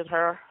received in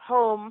her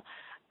home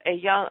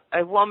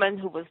a woman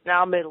who was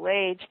now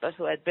middle-aged but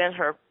who had been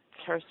her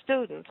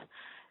student,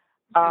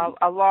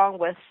 along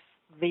with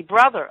the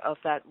brother of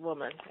that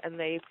woman. And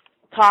they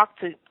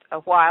talked a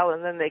while,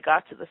 and then they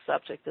got to the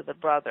subject of the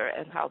brother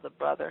and how the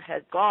brother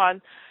had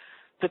gone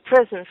to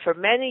prison for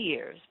many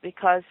years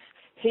because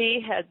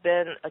he had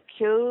been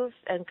accused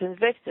and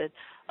convicted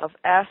of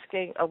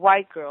asking a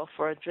white girl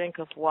for a drink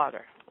of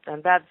water,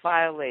 and that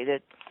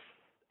violated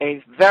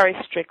a very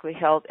strictly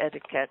held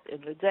etiquette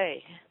in the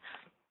day.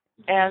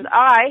 And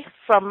I,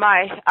 from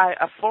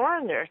a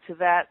foreigner to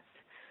that,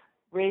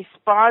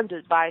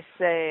 responded by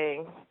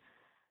saying,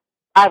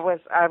 I was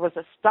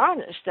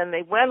astonished, and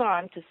they went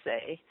on to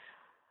say,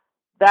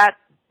 that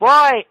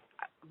boy,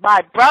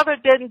 my brother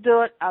didn't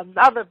do it,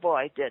 another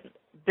boy did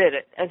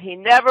it, and he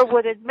never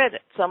would admit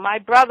it. So my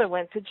brother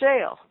went to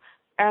jail.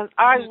 And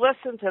I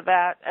listened to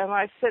that, and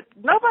I said,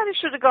 nobody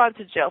should have gone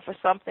to jail for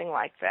something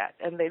like that.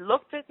 And they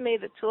looked at me,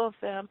 the two of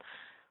them,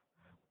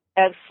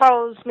 and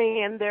froze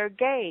me in their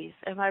gaze.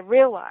 And I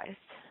realized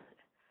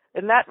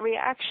in that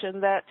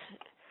reaction that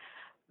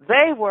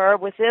they were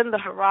within the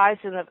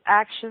horizon of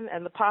action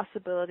and the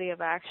possibility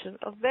of action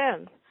of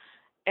then.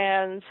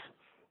 And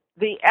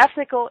the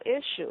ethical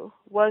issue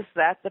was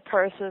that the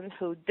person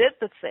who did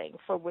the thing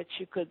for which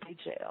you could be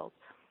jailed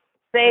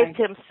saved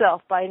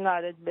himself by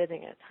not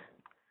admitting it.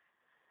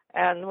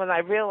 And when I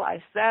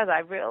realized that,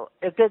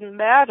 it didn't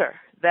matter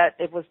that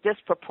it was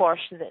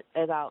disproportionate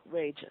and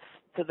outrageous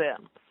to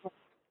them.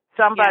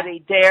 Somebody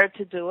dared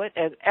to do it,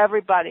 and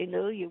everybody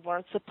knew you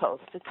weren't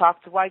supposed to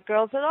talk to white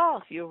girls at all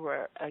if you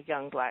were a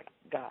young black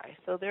guy.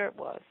 So there it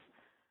was.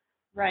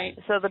 Right.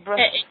 So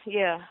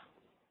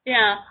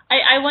Yeah,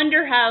 I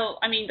wonder how,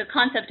 the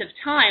concept of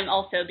time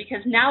also,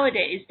 because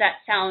nowadays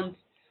that sounds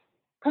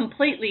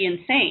completely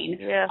insane.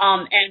 Yeah.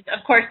 And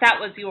of course that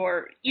was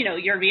your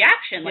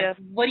reaction. Like,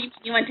 what do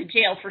you went to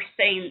jail for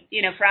saying,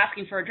 for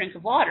asking for a drink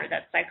of water?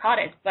 That's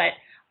psychotic. But,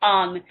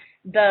 I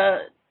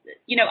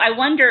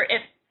wonder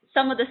if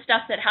some of the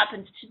stuff that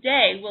happens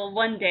today will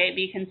one day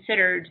be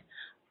considered,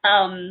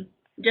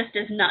 just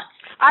as nuts.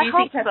 I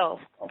hope so.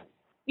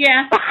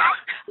 Yeah.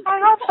 I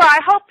hope so. I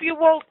hope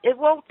it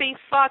won't be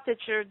thought that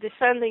you're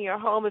defending your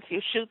home if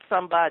you shoot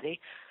somebody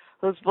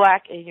who's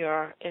black in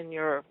your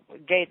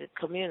gated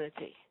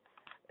community.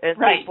 And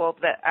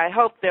I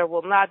hope there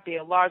will not be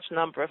a large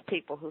number of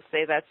people who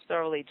say that's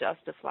thoroughly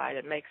justified.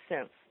 It makes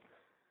sense.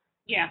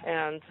 Yeah.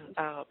 And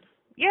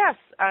yes,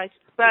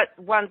 but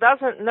one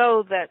doesn't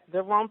know that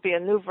there won't be a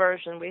new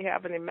version we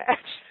haven't imagined.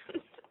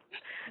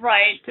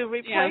 To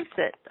replace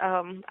it.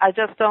 I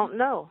just don't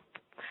know.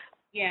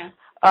 Yeah.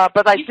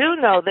 But I do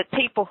know that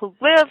people who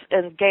live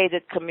in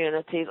gated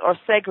communities or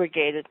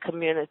segregated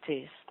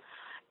communities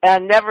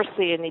and never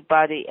see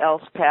anybody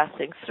else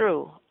passing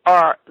through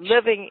are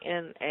living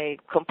in a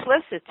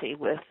complicity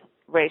with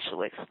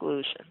racial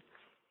exclusion.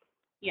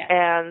 Yeah.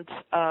 And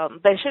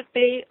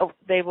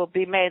they will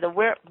be made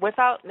aware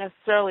without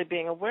necessarily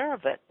being aware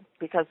of it,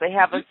 because they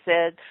haven't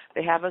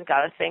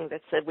got a thing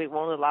that said we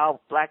won't allow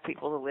black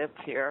people to live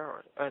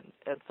here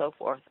and so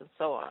forth and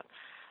so on.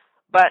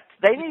 But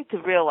they need to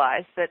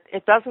realize that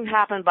it doesn't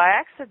happen by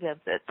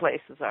accident that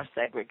places are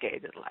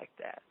segregated like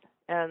that.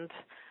 And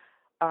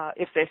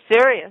if they're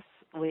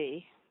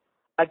seriously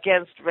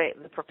against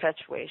the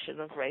perpetuation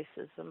of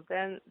racism,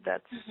 then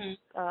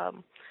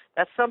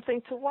that's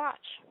something to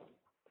watch.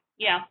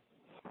 Yeah,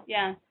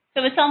 yeah.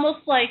 So it's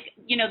almost like,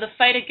 the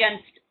fight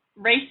against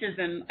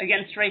racism,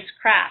 against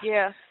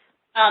racecraft,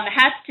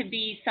 has to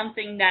be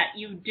something that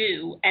you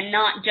do and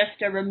not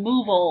just a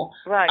removal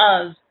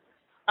of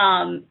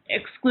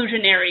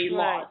exclusionary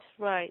laws.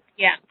 Right.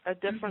 Yeah. A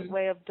different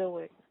way of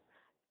doing.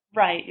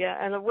 Right. Yeah,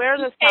 and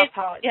awareness of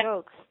how it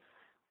goes.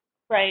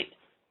 Right.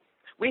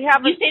 You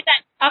say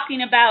that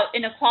talking about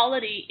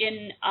inequality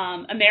in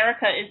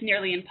America is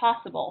nearly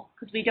impossible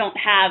because we don't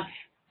have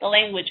the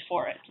language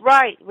for it.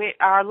 Right.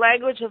 Our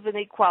language of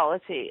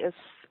inequality is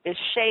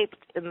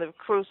shaped in the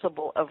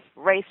crucible of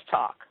race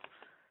talk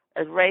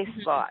and race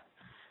thought.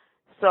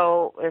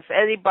 So if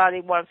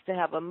anybody wants to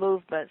have a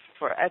movement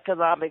for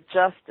economic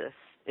justice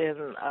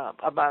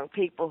among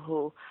people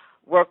who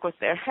work with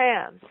their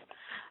hands,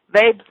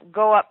 they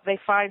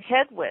find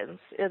headwinds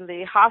in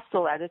the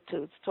hostile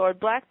attitudes toward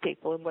black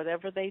people in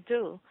whatever they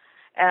do,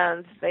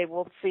 and they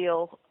will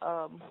feel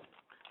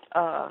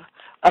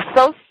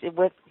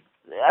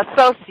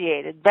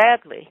associated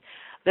badly.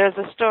 There's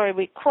a story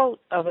we quote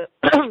of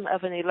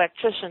an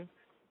electrician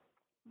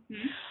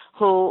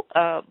who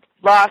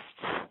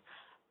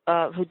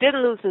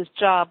didn't lose his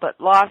job but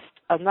lost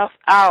enough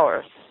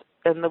hours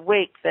in the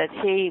week that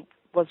he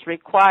was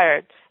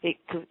required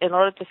in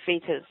order to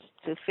feed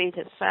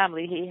his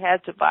family. He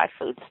had to buy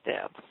food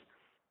stamps.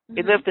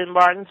 He lived in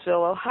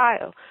Martinsville,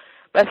 Ohio,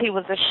 but he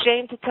was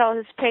ashamed to tell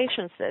his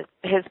parents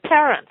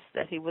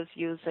that he was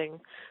using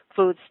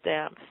food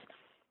stamps,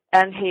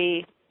 and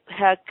he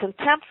had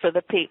contempt for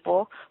the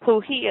people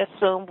who he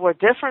assumed were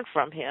different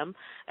from him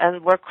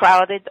and were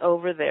crowded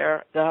over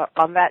there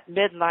on that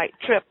midnight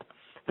trip,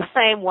 the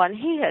same one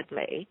he had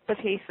made. But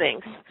he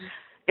thinks,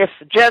 if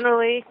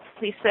generally,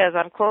 he says,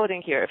 I'm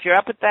quoting here, if you're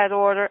up at that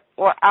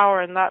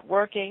hour and not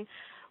working,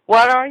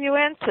 what are you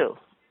into?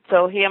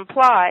 So he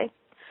implied,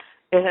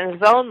 in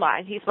his own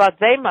mind, he thought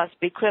they must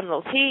be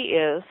criminals. He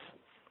is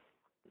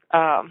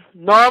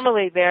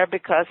normally there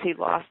because he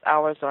lost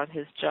hours on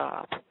his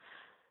job.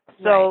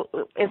 So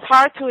it's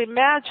hard to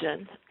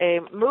imagine a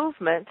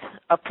movement,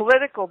 a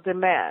political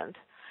demand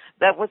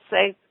that would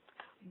say,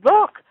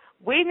 look,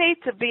 we need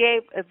to be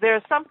able,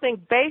 there's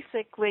something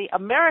basically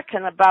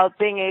American about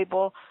being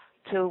able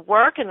to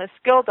work in a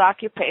skilled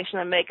occupation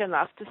and make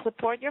enough to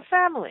support your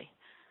family.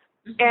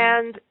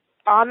 And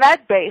on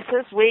that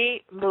basis,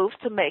 we move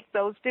to make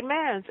those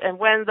demands. And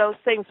when those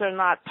things are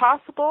not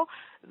possible,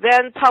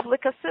 then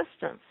public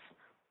assistance.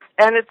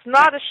 And it's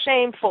not a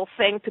shameful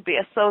thing to be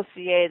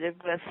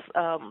associated with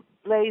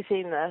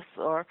laziness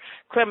or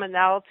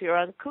criminality or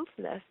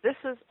uncouthness. This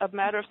is a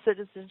matter of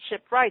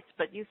citizenship rights.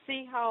 But you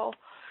see how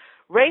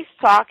race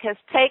talk has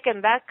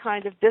taken that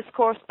kind of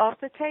discourse off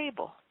the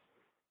table.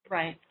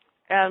 Right.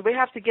 And we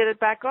have to get it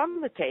back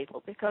on the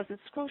table because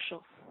it's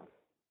crucial,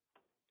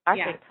 I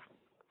think.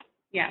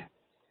 Yeah.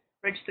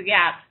 bridge the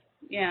gap.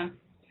 Yeah.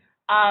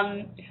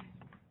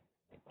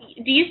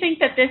 Do you think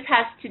that this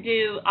has to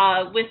do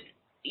with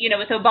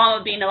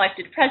Obama being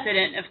elected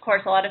president? Of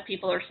course, a lot of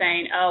people are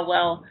saying, oh,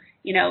 well,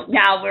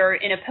 now we're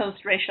in a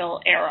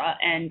post-racial era,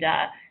 and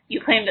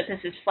you claim that this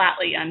is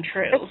flatly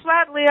untrue. It's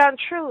flatly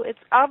untrue.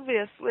 It's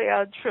obviously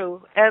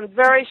untrue. And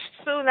very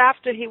soon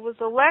after he was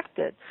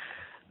elected,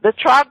 the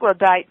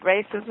troglodyte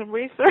racism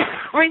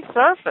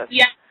resurfaced.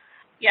 Yeah.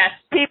 Yes.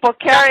 People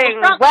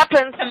carrying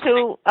weapons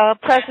to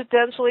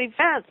presidential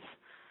events.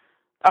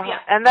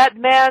 And that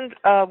man,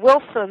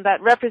 Wilson,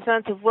 that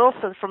Representative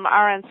Wilson from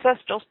our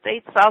ancestral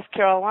state, South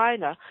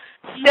Carolina,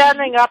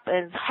 standing up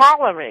and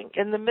hollering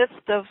in the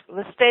midst of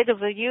the State of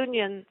the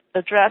Union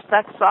address,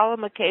 that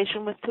solemn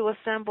occasion with two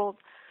assembled,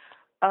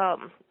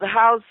 the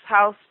House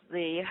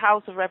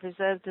of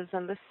Representatives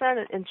and the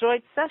Senate in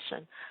joint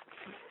session,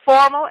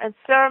 formal and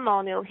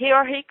ceremonial.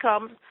 Here he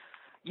comes,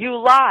 you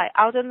lie,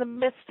 out in the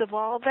midst of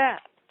all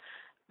that.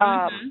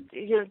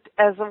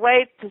 As a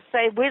way to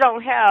say we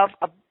don't have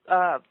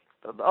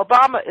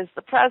Obama is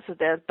the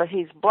president, but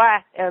he's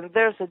black, and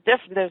there's a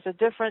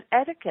different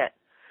etiquette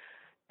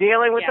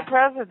dealing with the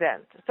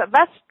president. So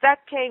that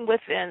came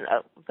within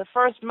the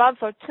first month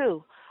or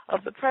two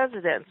of the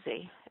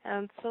presidency,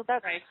 and so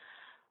that's right.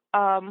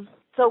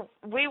 So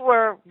we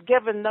were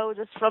given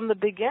notice from the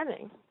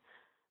beginning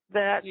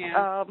that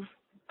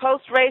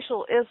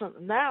post-racial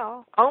isn't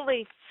now.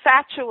 Only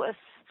fatuous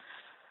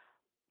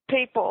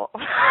people,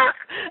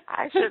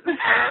 I should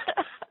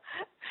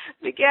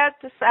began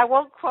to say, I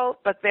won't quote,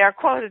 but they are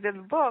quoted in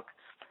the book,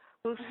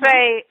 who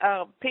say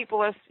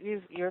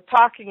you're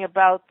talking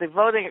about the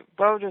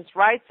Voters'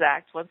 Rights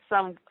Act when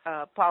some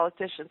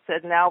politician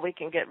said now we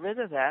can get rid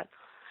of that.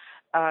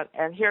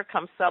 And here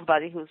comes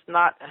somebody who's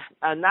not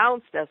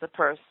announced as a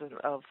person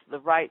of the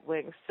right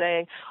wing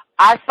saying,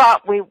 I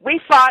thought we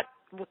thought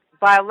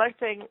by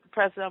electing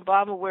President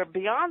Obama we're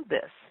beyond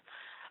this,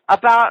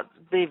 about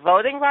the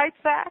Voting Rights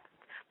Act,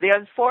 the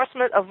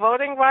enforcement of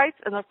voting rights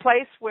in a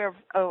place where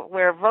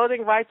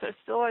voting rights are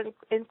still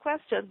in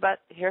question. But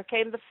here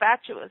came the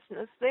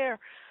fatuousness there.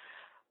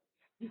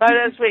 But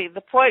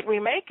the point we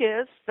make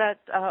is that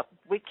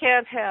we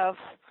can't have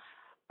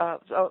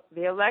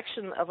the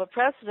election of a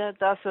president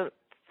doesn't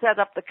set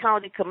up the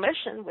county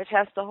commission, which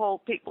has to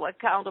hold people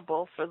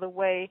accountable for the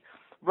way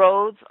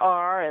roads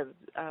are and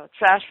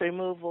trash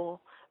removal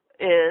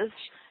is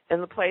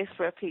in the place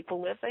where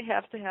people live. They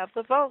have to have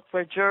the vote,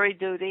 where jury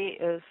duty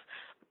is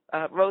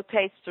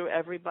rotates through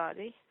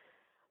everybody.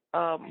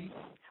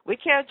 We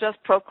can't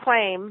just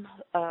proclaim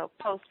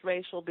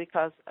post-racial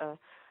because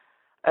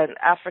an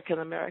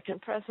African-American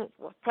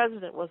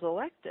president was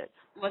elected.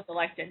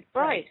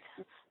 Right.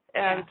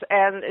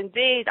 And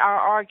indeed, our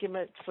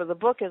argument for the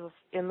book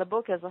in the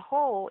book as a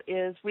whole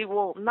is we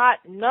will not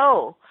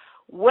know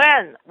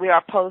when we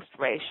are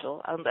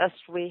post-racial unless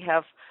we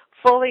have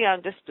fully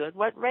understood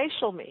what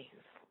racial means.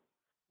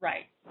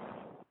 Right.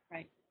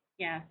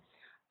 Yeah.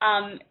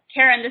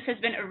 Karen, this has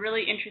been a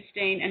really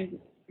interesting and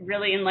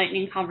really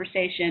enlightening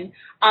conversation.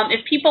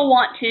 If people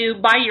want to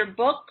buy your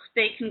book,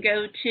 they can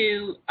go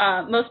to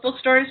most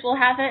bookstores will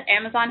have it.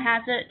 Amazon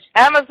has it.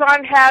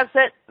 Amazon has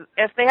it.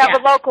 If they have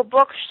a local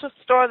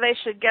bookstore, they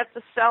should get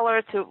the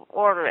seller to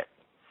order it.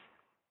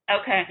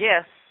 Okay.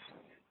 Yes.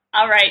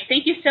 All right.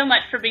 Thank you so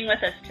much for being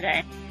with us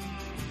today.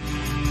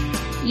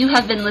 You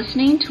have been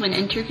listening to an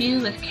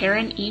interview with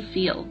Karen E.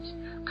 Fields,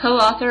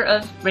 co-author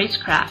of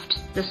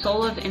Racecraft, The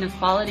Soul of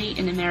Inequality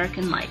in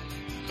American Life.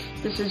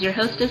 This is your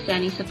hostess,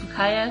 Annie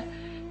Sepulkaya.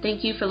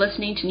 Thank you for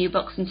listening to New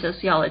Books in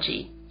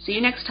Sociology. See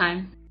you next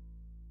time.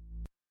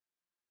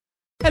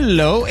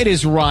 Hello, it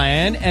is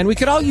Ryan, and we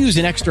could all use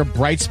an extra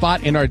bright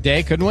spot in our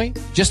day, couldn't we?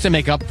 Just to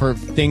make up for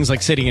things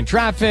like sitting in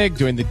traffic,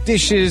 doing the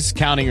dishes,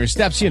 counting your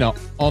steps,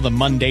 all the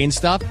mundane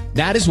stuff.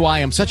 That is why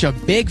I'm such a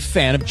big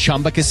fan of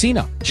Chumba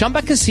Casino.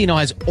 Chumba Casino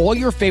has all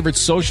your favorite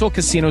social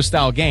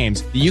casino-style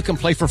games that you can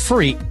play for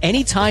free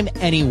anytime,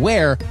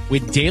 anywhere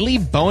with daily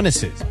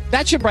bonuses.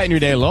 That should brighten your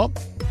day a little.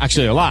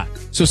 Actually, a lot.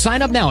 So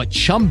sign up now at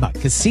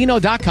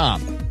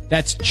ChumbaCasino.com.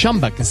 That's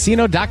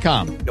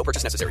ChumbaCasino.com. No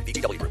purchase necessary.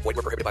 VGW Group. Void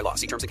where prohibited by law.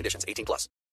 See terms and conditions. 18+.